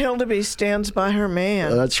forget Hildeby stands by her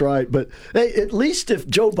man. That's right. But hey, at least if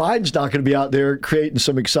Joe Biden's not going to be out there creating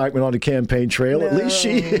some excitement on the campaign trail, at least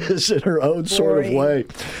she is in her own sort of way.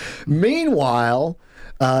 Meanwhile,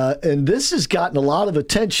 and this has gotten a lot of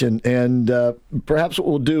attention, and perhaps what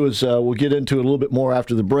we'll do is we'll get into it a little bit more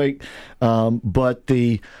after the break, but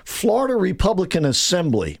the Florida Republican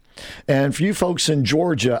Assembly, and for you folks in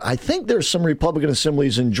Georgia, I think there's some Republican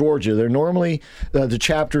assemblies in Georgia. They're normally, the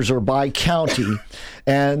chapters are by county,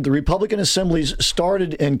 and the Republican assemblies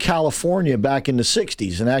started in California back in the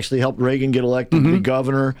 60s and actually helped Reagan get elected to be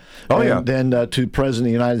governor and then to president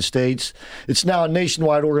of the United States. It's now a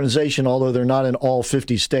nationwide organization, although they're not in all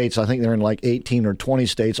 50 states. I think they're in like 18 or 20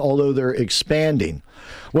 states, although they're expanding.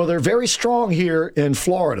 Well, they're very strong here in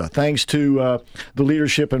Florida, thanks to the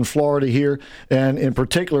leadership in Florida here, and in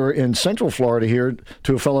particular in Central Florida here,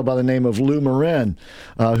 to a fellow by the name of Lou Marin,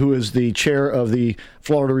 who is the chair of the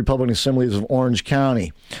Florida Republican Assemblies of Orange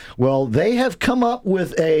County. Well, they have come up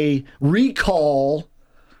with a recall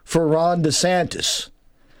for Ron DeSantis.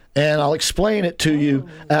 And I'll explain it to you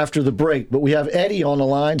after the break. But we have Eddie on the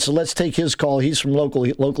line, so let's take his call. He's from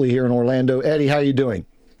locally here in Orlando. Eddie, how are you doing?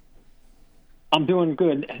 I'm doing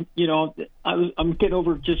good. You know, I'm getting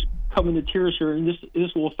over just coming to tears here, and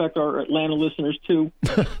this will affect our Atlanta listeners too.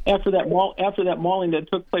 After that mauling that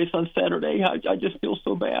took place on Saturday, I just feel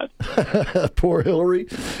so bad. Poor Hillary.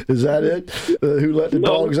 Is that it? Who let the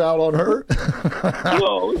dogs out on her?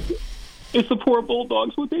 No. It's the poor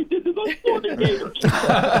Bulldogs, what they did to those Florida Gators.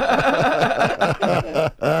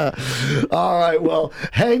 All right, well,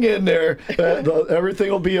 hang in there. Everything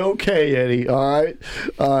will be okay, Eddie. All right?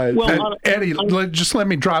 Well, Eddie, just let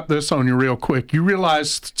me drop this on you real quick. You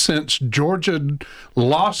realize since Georgia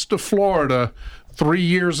lost to Florida 3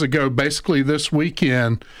 years ago, basically this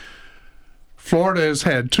weekend, Florida has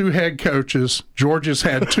had 2 head coaches, Georgia's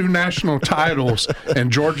had 2 national titles,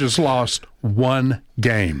 and Georgia's lost 1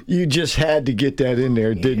 game. You just had to get that in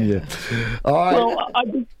there, didn't you? All right. Well,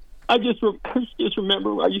 I just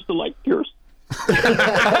remember I used to like Pierce.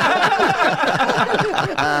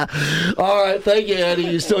 All right, thank you, Eddie.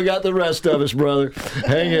 You still got the rest of us, brother.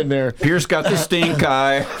 Hang in there. Pierce got the stink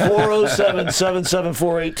eye.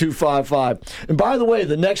 407-774-8255. And by the way,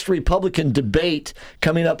 the next Republican debate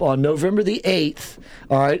coming up on November the 8th,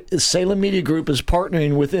 all right, Salem Media Group is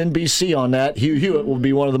partnering with NBC on that. Hugh Hewitt will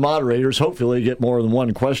be one of the moderators. Hopefully get more than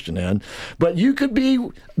one question in. But you could be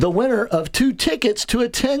the winner of 2 tickets to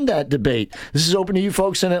attend that debate. This is open to you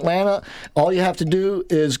folks in Atlanta. All you have to do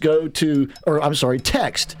is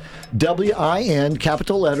text WIN,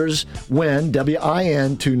 capital letters, WIN,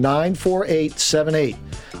 WIN, to 94878.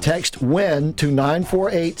 Text WIN to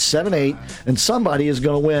 94878, and somebody is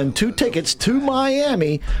going to win 2 tickets to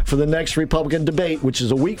Miami for the next Republican debate, which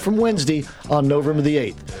is a week from Wednesday on November the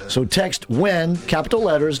 8th. So text WIN, capital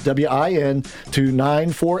letters, WIN, to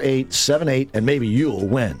 94878, and maybe you'll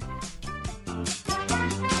win.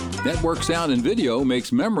 Network Sound and Video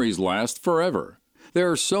makes memories last forever.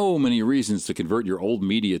 There are so many reasons to convert your old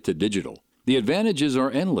media to digital. The advantages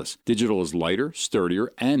are endless. Digital is lighter,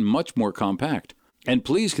 sturdier, and much more compact. And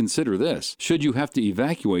please consider this. Should you have to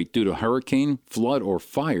evacuate due to hurricane, flood, or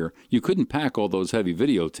fire, you couldn't pack all those heavy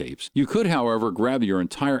videotapes. You could, however, grab your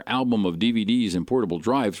entire album of DVDs and portable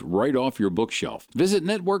drives right off your bookshelf. Visit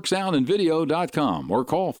networksoundandvideo.com or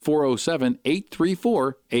call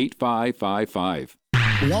 407-834-8555.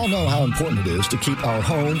 We all know how important it is to keep our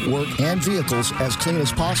home, work, and vehicles as clean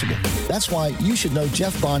as possible. That's why you should know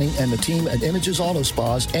Jeff Bonney and the team at Images Auto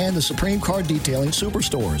Spas and the Supreme Car Detailing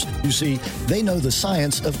Superstores. You see, they know the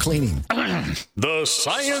science of cleaning. The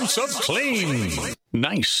science of clean.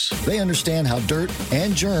 Nice. They understand how dirt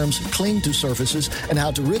and germs cling to surfaces and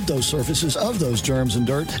how to rid those surfaces of those germs and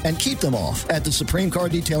dirt and keep them off. At the Supreme Car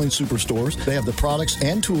Detailing Superstores, they have the products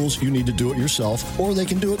and tools you need to do it yourself, or they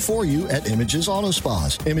can do it for you at Images Auto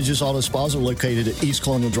Spas. Images Auto Spas are located at East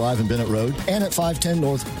Colonial Drive and Bennett Road and at 510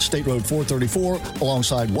 North State Road 434,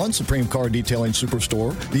 alongside one Supreme Car Detailing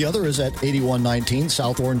Superstore. The other is at 8119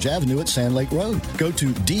 South Orange Avenue at Sand Lake Road. Go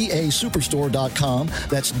to dasuperstore.com.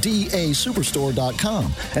 That's dasuperstore.com.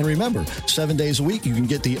 And remember, 7 days a week, you can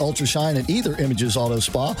get the Ultra Shine at either Images Auto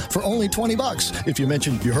Spa for only $20 if you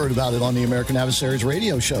mention you heard about it on the American Adversaries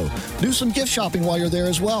radio show. Do some gift shopping while you're there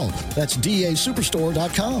as well. That's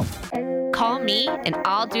dasuperstore.com. Call me and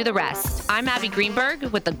I'll do the rest. I'm Abby Greenberg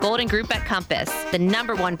with the Golden Group at Compass, the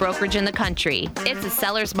 #1 brokerage in the country. It's a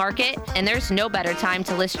seller's market, and there's no better time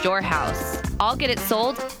to list your house. I'll get it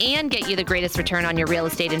sold and get you the greatest return on your real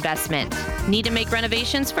estate investment. Need to make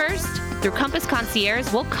renovations first? Through Compass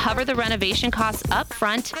Concierge, we'll cover the renovation costs up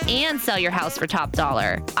front and sell your house for top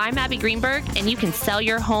dollar. I'm Abby Greenberg, and you can sell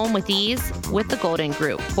your home with ease with the Golden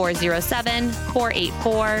Group.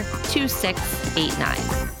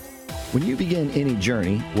 407-484-2689. When you begin any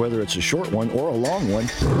journey, whether it's a short one or a long one,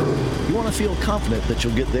 you want to feel confident that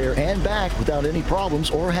you'll get there and back without any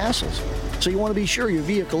problems or hassles. So you want to be sure your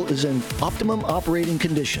vehicle is in optimum operating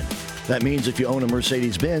condition. That means if you own a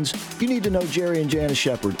Mercedes-Benz, you need to know Jerry and Janice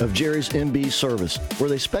Shepard of Jerry's MB Service, where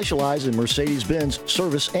they specialize in Mercedes-Benz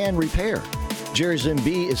service and repair. Jerry's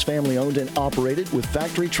MB is family-owned and operated with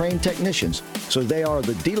factory-trained technicians, so they are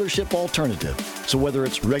the dealership alternative. So whether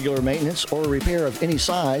it's regular maintenance or repair of any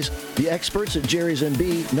size, the experts at Jerry's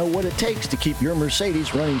MB know what it takes to keep your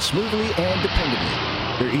Mercedes running smoothly and dependably.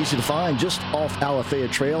 They're easy to find just off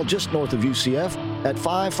Alafaya Trail, just north of UCF, at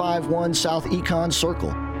 551 South Econ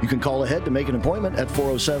Circle. You can call ahead to make an appointment at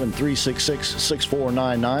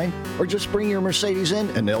 407-366-6499, or just bring your Mercedes in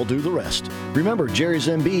and they'll do the rest. Remember, Jerry's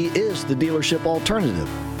MB is the dealership alternative.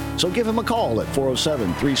 So give him a call at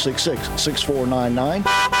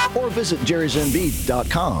 407-366-6499 or visit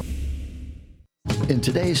jerrysmb.com. In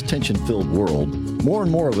today's tension-filled world, more and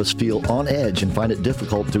more of us feel on edge and find it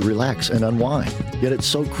difficult to relax and unwind. Yet it's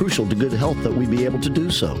so crucial to good health that we be able to do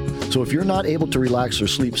so. So if you're not able to relax or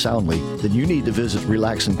sleep soundly, then you need to visit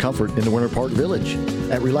Relax and Comfort in the Winter Park Village.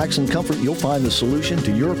 At Relax and Comfort, you'll find the solution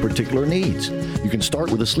to your particular needs. You can start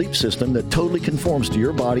with a sleep system that totally conforms to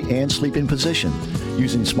your body and sleeping position.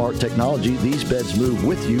 Using smart technology, these beds move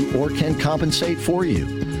with you or can compensate for you.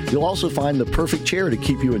 You'll also find the perfect chair to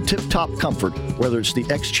keep you in tip-top comfort, whether it's the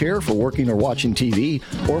X chair for working or watching TV,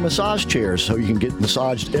 or massage chairs so you can get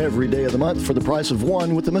massaged every day of the month for the price of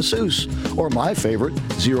one with a masseuse, or my favorite,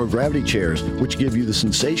 zero-gravity chairs, which give you the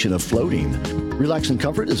sensation of floating. Relax and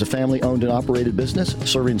Comfort is a family-owned and operated business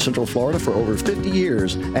serving Central Florida for over 50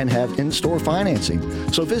 years and have in-store financing.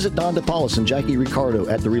 So visit Don DePaulis and Jackie Ricardo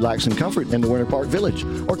at the Relax and Comfort in the Winter Park Village,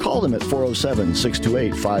 or call them at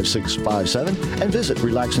 407-628-5657 and visit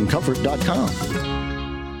relaxandcomfort.com.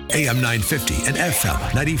 AM 950 and FM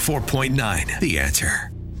 94.9. The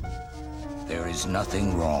Answer. There is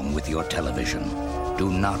nothing wrong with your television. Do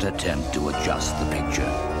not attempt to adjust the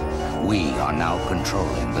picture. We are now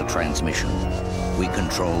controlling the transmission. We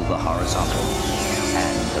control the horizontal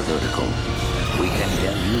and the vertical. We can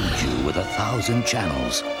deluge you with 1,000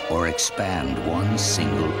 channels or expand one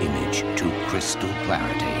single image to crystal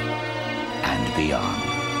clarity and beyond.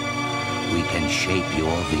 We can shape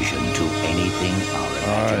your vision to anything our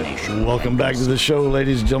imagination. All right. Welcome back to the show,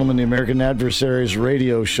 ladies and gentlemen. The American Adversaries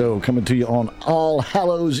radio show coming to you on All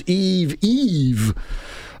Hallows Eve.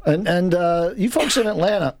 And you folks in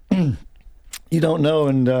Atlanta, you don't know,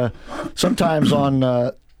 and sometimes on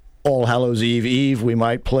All Hallows Eve, we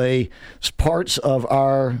might play parts of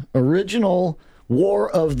our original War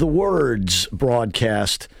of the Words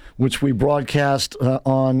broadcast, which we broadcast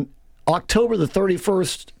on October the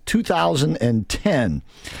 31st, 2010.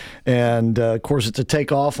 And, of course, it's a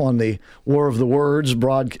takeoff on the War of the Worlds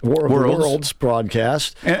broadcast.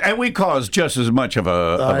 And we caused just as much of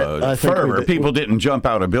a fervor. People didn't jump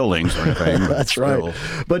out of buildings or anything. That's right.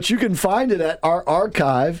 But you can find it at our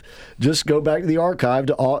archive. Just go back to the archive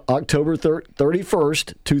to October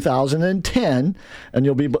 31st, 2010, and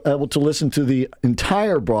you'll be able to listen to the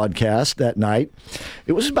entire broadcast that night.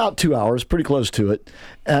 It was about 2 hours, pretty close to it.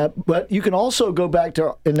 But you can also go back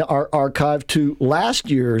to in our archive to last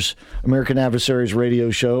year's American Adversaries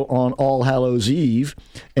radio show on All Hallows Eve,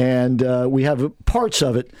 and we have parts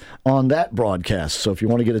of it on that broadcast. So if you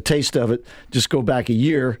want to get a taste of it, just go back a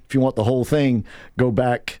year. If you want the whole thing, go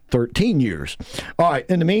back 13 years. All right,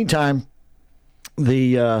 in the meantime,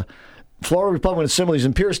 the Florida Republican Assemblies,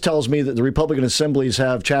 and Pierce tells me that the Republican Assemblies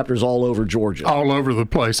have chapters all over Georgia. All over the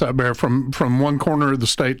place, I bear, from one corner of the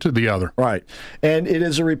state to the other. Right. And it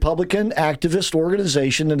is a Republican activist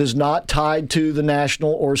organization that is not tied to the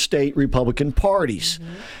national or state Republican parties.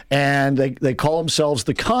 Mm-hmm. And they call themselves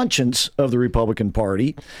the conscience of the Republican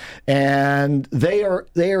Party. And they are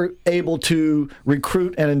able to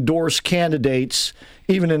recruit and endorse candidates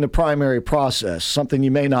even in the primary process. Something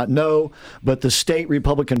you may not know, but the state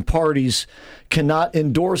Republican parties cannot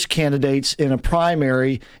endorse candidates in a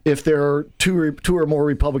primary if there are two or more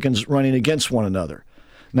Republicans running against one another.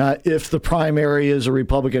 Now, if the primary is a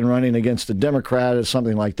Republican running against a Democrat or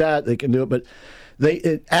something like that, they can do it. But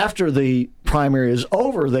after the primary is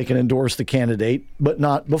over, they can endorse the candidate, but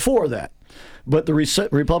not before that. But the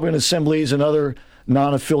Republican Assemblies and other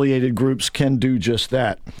non-affiliated groups can do just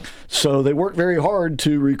that. So they work very hard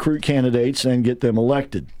to recruit candidates and get them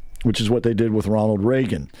elected. which is what they did with Ronald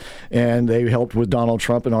Reagan. And they helped with Donald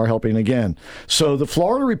Trump and are helping again. So the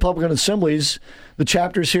Florida Republican Assemblies, the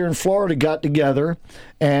chapters here in Florida, got together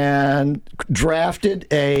and drafted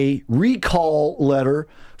a recall letter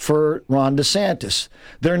for Ron DeSantis.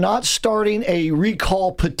 They're not starting a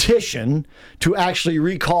recall petition to actually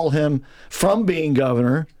recall him from being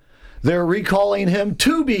governor. They're recalling him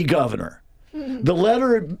to be governor. The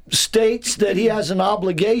letter states that he has an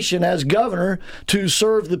obligation as governor to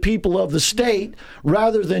serve the people of the state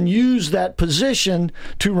rather than use that position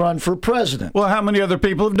to run for president. Well, how many other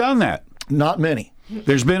people have done that? Not many.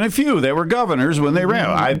 There's been a few. They were governors when they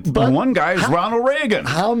ran. One guy is Ronald Reagan.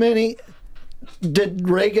 How many did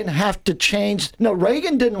Reagan have to change? No,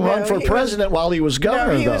 Reagan didn't run for president while he was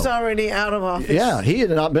governor, No, he though. was already out of office. Yeah, he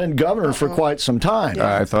had not been governor for quite some time.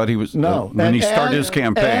 I thought he was. No. When he started his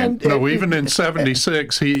campaign. No, even in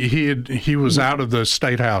 '76, he was out of the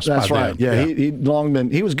state house. That's by right. then. Yeah, he'd long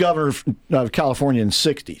been. He was governor of California in the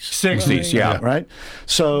 '60s. '60s, yeah. Right.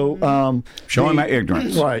 So showing my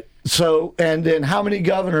ignorance. Right. So, and then how many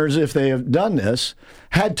governors, if they have done this,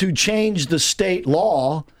 had to change the state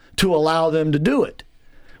law to allow them to do it,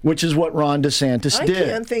 which is what Ron DeSantis did.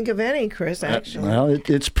 I can't think of any, Chris, actually. Well,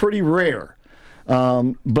 it's pretty rare.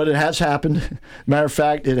 But it has happened. Matter of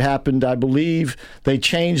fact, it happened, I believe, they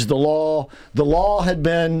changed the law. The law had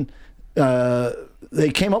been,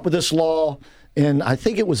 they came up with this law in, I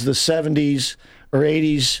think it was the 70s or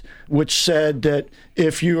 80s, which said that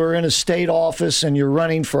if you are in a state office and you're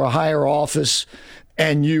running for a higher office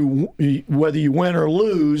and whether you win or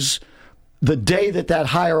lose, the day that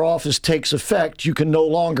higher office takes effect, you can no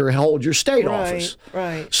longer hold your state office.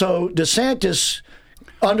 Right. So DeSantis,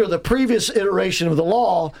 under the previous iteration of the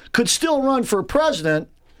law, could still run for president,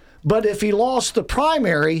 but if he lost the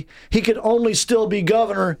primary, he could only still be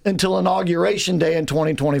governor until Inauguration Day in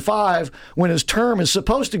 2025, when his term is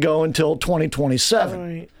supposed to go until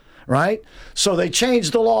 2027. Right? So they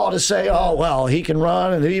changed the law to say, oh, well, he can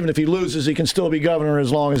run, and even if he loses, he can still be governor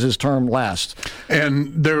as long as his term lasts.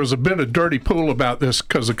 And there was a bit of dirty pool about this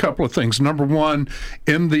because a couple of things. Number one,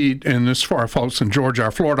 and this for our folks in Georgia,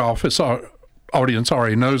 our Florida office audience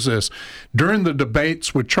already knows this. During the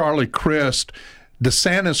debates with Charlie Crist,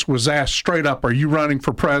 DeSantis was asked straight up, are you running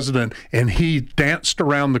for president? And he danced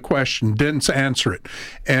around the question, didn't answer it.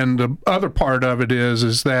 And the other part of it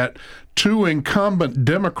is that two incumbent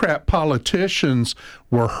Democrat politicians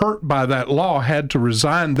were hurt by that law, had to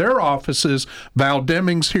resign their offices. Val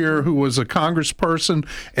Demings here, who was a congressperson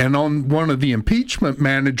and on one of the impeachment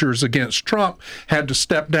managers against Trump, had to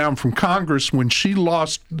step down from Congress when she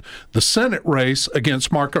lost the Senate race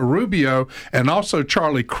against Marco Rubio. And also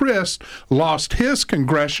Charlie Crist lost his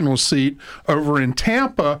congressional seat over in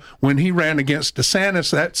Tampa when he ran against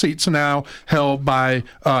DeSantis. That seat's now held by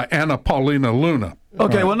Anna Paulina Luna.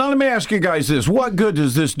 Okay, well, now let me ask you guys this. What good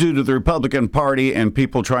does this do to the Republican Party and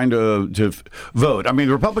people trying to vote? I mean,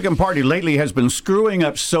 the Republican Party lately has been screwing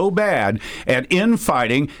up so bad at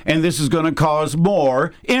infighting, and this is going to cause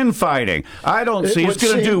more infighting. I don't see it's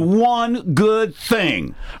going to do one good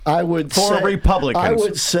thing for Republicans. I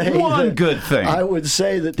would say one good thing. I would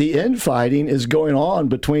say that the infighting is going on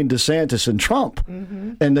between DeSantis and Trump,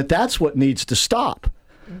 and that's what needs to stop.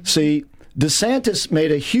 See, DeSantis made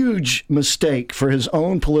a huge mistake for his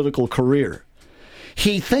own political career.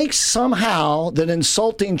 He thinks somehow that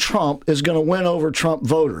insulting Trump is going to win over Trump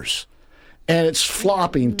voters, and it's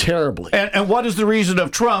flopping terribly. And what is the reason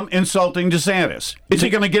of Trump insulting DeSantis? Is he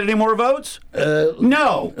going to get any more votes?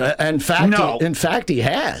 No. In fact, he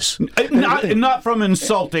has. Not from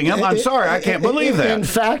insulting him. I'm sorry, I can't believe that. In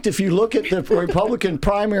fact, if you look at the Republican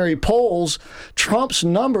primary polls, Trump's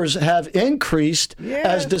numbers have increased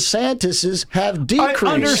as DeSantis's have decreased.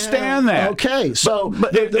 I understand that. Okay, so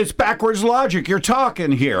but it's backwards logic. You're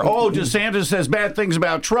talking here. Oh, DeSantis says bad things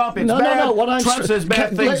about Trump. It's bad. No. Trump says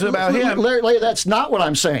bad things about him. Larry, that's not what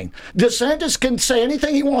I'm saying. DeSantis can say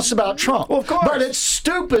anything he wants about Trump. Well, of course. But it's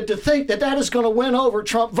stupid to think that is going to win over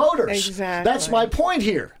Trump voters. Exactly. That's my point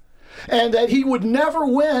here. And that he would never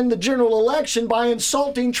win the general election by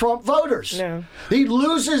insulting Trump voters. No. He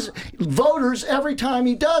loses voters every time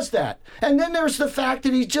he does that. And then there's the fact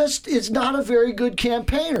that he just is not a very good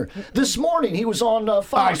campaigner. This morning he was on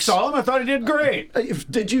Fox. I saw him. I thought he did great.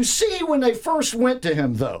 Did you see when they first went to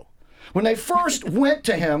him, though? When they first went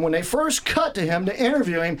to him, when they first cut to him to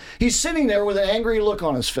interview him, he's sitting there with an angry look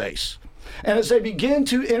on his face. And as they begin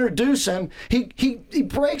to introduce him, he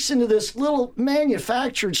breaks into this little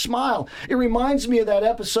manufactured smile. It reminds me of that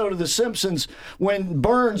episode of The Simpsons when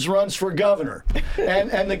Burns runs for governor,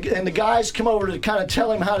 and the guys come over to kind of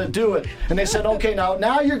tell him how to do it, and they said, okay,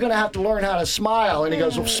 now you're going to have to learn how to smile. And he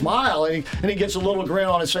goes, well, smile, and he gets a little grin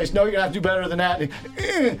on his face. No, you're going to have to do better than that.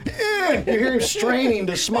 And you hear him straining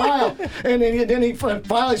to smile, and then he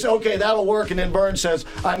finally says, okay, that'll work. And then Burns says,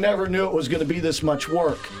 I never knew it was going to be this much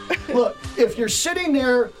work. Look, if you're sitting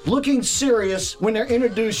there looking serious when they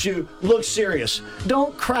introduce you, look serious.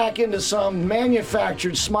 Don't crack into some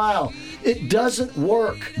manufactured smile. It doesn't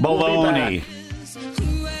work. Baloney.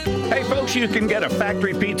 Hey folks, you can get a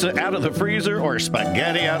factory pizza out of the freezer or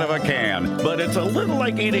spaghetti out of a can, but it's a little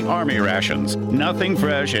like eating army rations. Nothing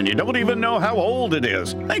fresh, and you don't even know how old it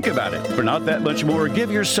is. Think about it. For not that much more, give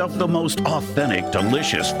yourself the most authentic,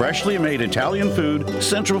 delicious, freshly made Italian food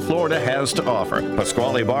Central Florida has to offer.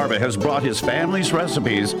 Pasquale Barba has brought his family's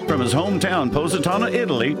recipes from his hometown, Positano,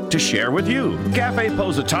 Italy, to share with you.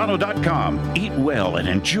 CafePositano.com. Eat well and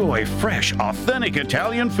enjoy fresh, authentic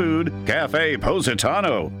Italian food. Cafe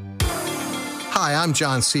Positano. Hi, I'm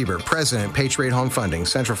John Siebert, President, Patriot Home Funding,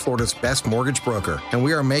 Central Florida's best mortgage broker, and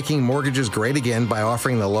we are making mortgages great again by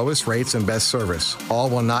offering the lowest rates and best service, all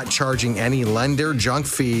while not charging any lender junk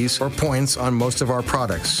fees or points on most of our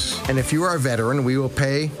products. And if you are a veteran, we will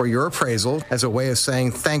pay for your appraisal as a way of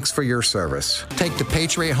saying thanks for your service. Take the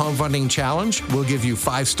Patriot Home Funding Challenge. We'll give you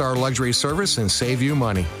 5-star luxury service and save you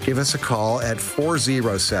money. Give us a call at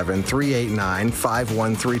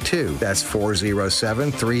 407-389-5132. That's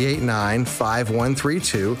 407-389-5132.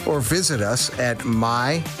 Or visit us at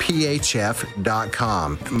myphf.com.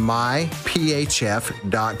 myphf.com.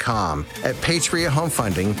 At Patriot Home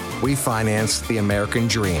Funding, we finance the American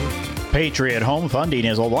dream. Patriot Home Funding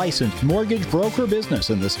is a licensed mortgage broker business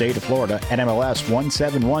in the state of Florida, NMLS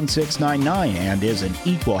 171699, and is an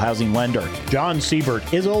equal housing lender. John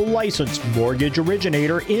Siebert is a licensed mortgage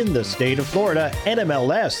originator in the state of Florida,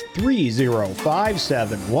 NMLS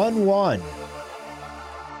 305711.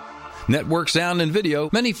 Network sound and video.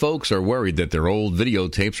 Many folks are worried that their old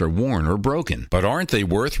videotapes are worn or broken. But aren't they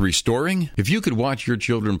worth restoring? If you could watch your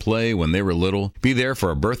children play when they were little, be there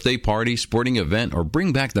for a birthday party, sporting event, or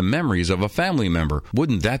bring back the memories of a family member,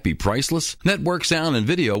 wouldn't that be priceless? Network sound and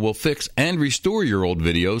video will fix and restore your old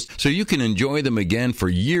videos so you can enjoy them again for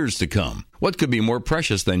years to come. What could be more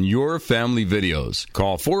precious than your family videos?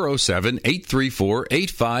 Call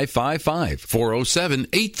 407-834-8555.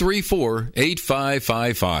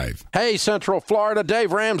 407-834-8555. Hey, Central Florida,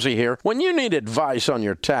 Dave Ramsey here. When you need advice on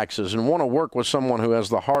your taxes and want to work with someone who has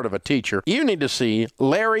the heart of a teacher, you need to see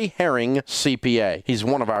Larry Herring, CPA. He's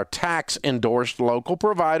one of our tax-endorsed local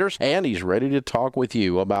providers, and he's ready to talk with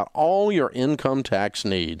you about all your income tax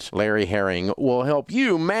needs. Larry Herring will help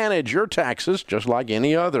you manage your taxes just like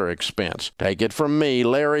any other expense. Take it from me,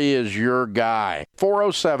 Larry is your guy.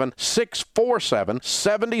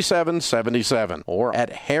 407-647-7777 or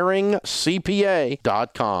at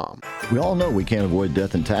herringcpa.com. We all know we can't avoid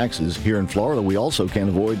death and taxes. Here in Florida, we also can't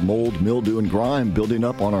avoid mold, mildew, and grime building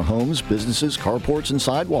up on our homes, businesses, carports, and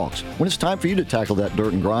sidewalks. When it's time for you to tackle that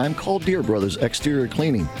dirt and grime, call Deere Brothers Exterior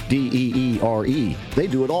Cleaning, DEERE. They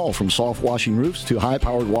do it all from soft washing roofs to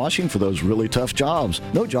high-powered washing for those really tough jobs.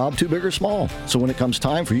 No job too big or small. So when it comes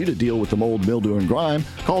time for you to deal with the mold, mildew, and grime,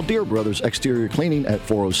 call Deere Brothers Exterior Cleaning at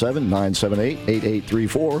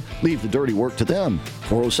 407-978-8834. Leave the dirty work to them.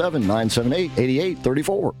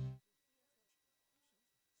 407-978-8834.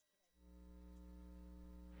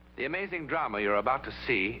 The amazing drama you're about to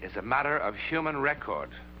see is a matter of human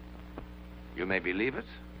record. You may believe it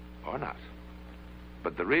or not,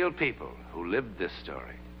 but the real people who lived this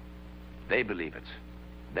story, they believe it.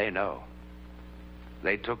 They know.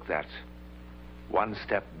 They took that one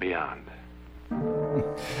step beyond.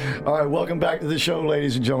 All right, welcome back to the show,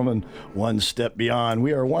 ladies and gentlemen. One step beyond.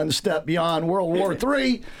 We are one step beyond World War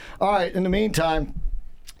III. All right, in the meantime,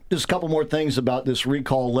 just a couple more things about this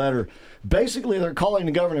recall letter. Basically, they're calling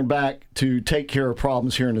the governor back to take care of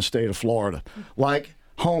problems here in the state of Florida, like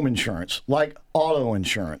home insurance, like auto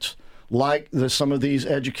insurance, like some of these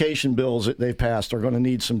education bills that they've passed are going to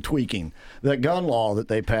need some tweaking. The gun law that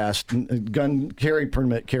they passed, gun carry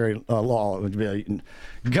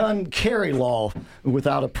law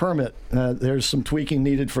without a permit, there's some tweaking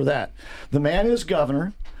needed for that. The man is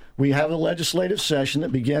governor. We have a legislative session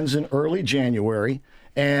that begins in early January,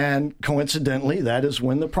 and coincidentally, that is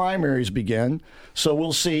when the primaries begin. So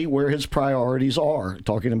we'll see where his priorities are,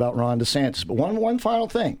 talking about Ron DeSantis. But one final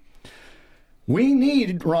thing. We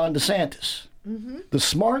needed Ron DeSantis. Mm-hmm. The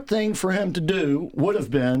smart thing for him to do would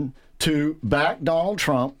have been to back Donald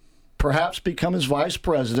Trump, perhaps become his vice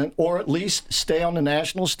president, or at least stay on the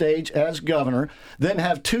national stage as governor, then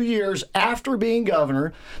have 2 years after being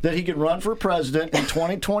governor that he could run for president in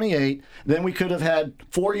 2028. Then we could have had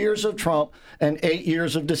 4 years of Trump and 8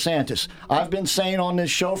 years of DeSantis. I've been saying on this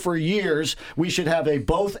show for years we should have a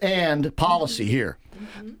both-and policy here.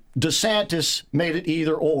 DeSantis made it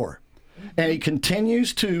either or. And he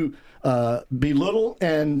continues to belittle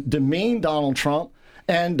and demean Donald Trump,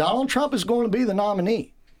 and Donald Trump is going to be the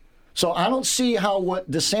nominee. So I don't see how what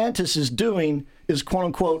DeSantis is doing is,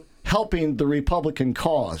 quote-unquote, helping the Republican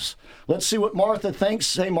cause. Let's see what Martha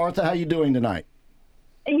thinks. Hey, Martha, how you doing tonight?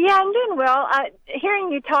 Yeah, I'm doing well.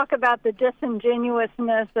 Hearing you talk about the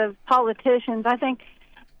disingenuousness of politicians, I think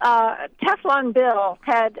Teflon Bill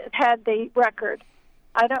had the record.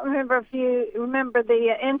 I don't remember if you remember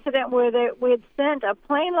the incident where we had sent a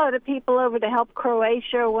plane load of people over to help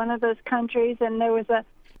Croatia, one of those countries, and there was a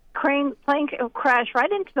plane crash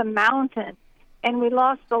right into the mountain, and we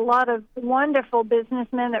lost a lot of wonderful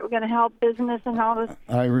businessmen that were going to help business and all this.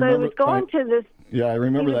 I remember. So he was going to this. Yeah, I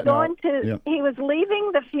remember that. He was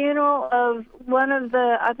leaving the funeral of one of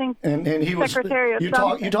the, I think, and he was. Secretary of you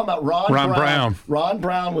talking about Ron Brown? Ron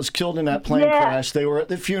Brown was killed in that plane crash. They were at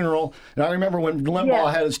the funeral, and I remember when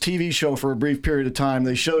Limbaugh had his TV show for a brief period of time.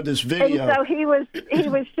 They showed this video. And so he was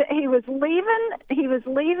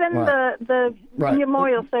leaving the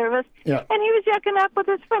memorial service, and he was yucking up with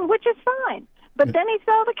his friend, which is fine. But then he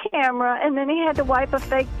saw the camera, and then he had to wipe a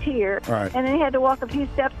fake tear, and then he had to walk a few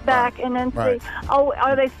steps back, and then see, oh,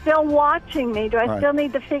 are they still watching me? Do I still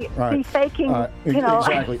need to be faking?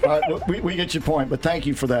 Exactly. We get your point, but thank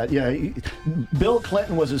you for that. Yeah, Bill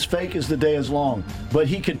Clinton was as fake as the day is long, but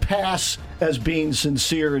he could pass as being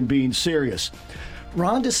sincere and being serious.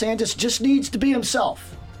 Ron DeSantis just needs to be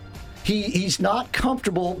himself. He's not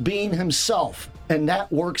comfortable being himself, and that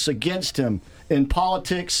works against him in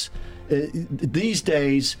politics. These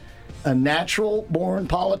days, a natural-born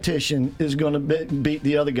politician is going to beat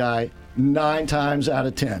the other guy 9 times out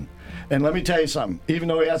of 10. And let me tell you something. Even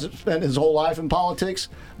though he hasn't spent his whole life in politics,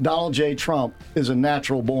 Donald J. Trump is a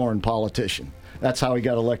natural-born politician. That's how he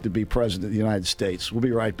got elected to be president of the United States. We'll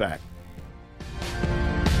be right back.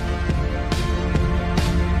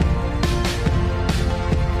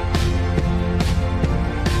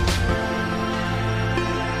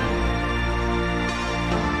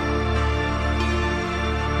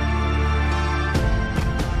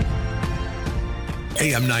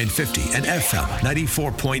 AM 950 and FM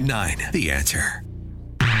 94.9. The Answer.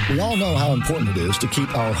 We all know how important it is to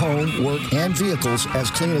keep our home, work, and vehicles as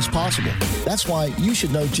clean as possible. That's why you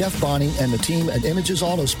should know Jeff Bonnie and the team at Images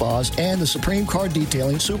Auto Spas and the Supreme Car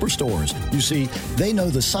Detailing Superstores. You see, they know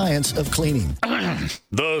the science of cleaning.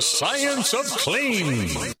 The science of clean.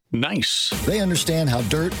 Nice. They understand how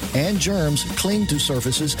dirt and germs cling to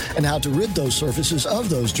surfaces and how to rid those surfaces of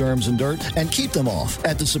those germs and dirt and keep them off.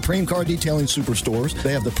 At the Supreme Car Detailing Superstores,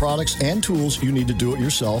 they have the products and tools you need to do it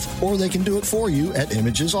yourself, or they can do it for you at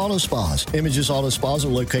Images Auto Spas. Images Auto Spas are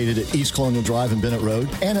located at East Colonial Drive and Bennett Road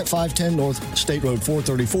and at 510 North State Road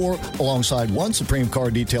 434, alongside one Supreme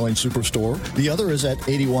Car Detailing Superstore. The other is at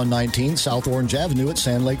 8119 South Orange Avenue at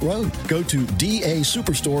Sand Lake Road. Go to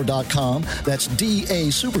dasuperstore.com. That's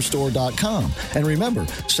dasuperstore.com. And remember,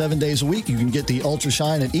 7 days a week you can get the Ultra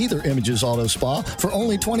Shine at either Images Auto Spa for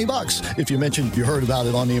only $20 if you mention you heard about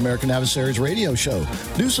it on the American Adversaries radio show.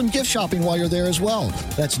 Do some gift shopping while you're there as well.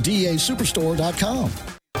 That's dasuperstore.com.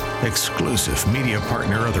 Exclusive media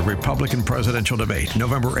partner of the Republican presidential debate,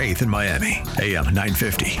 November 8th in Miami. AM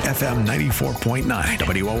 950, FM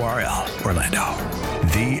 94.9, WORL, Orlando.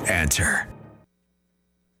 The Answer.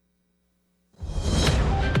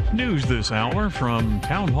 News this hour from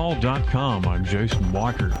townhall.com. I'm Jason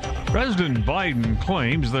Walker. President Biden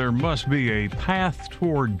claims there must be a path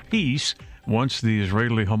toward peace once the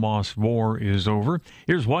Israeli-Hamas war is over.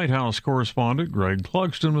 Here's White House correspondent Greg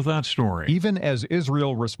Clugston with that story. Even as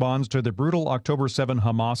Israel responds to the brutal October 7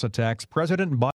 Hamas attacks, President Biden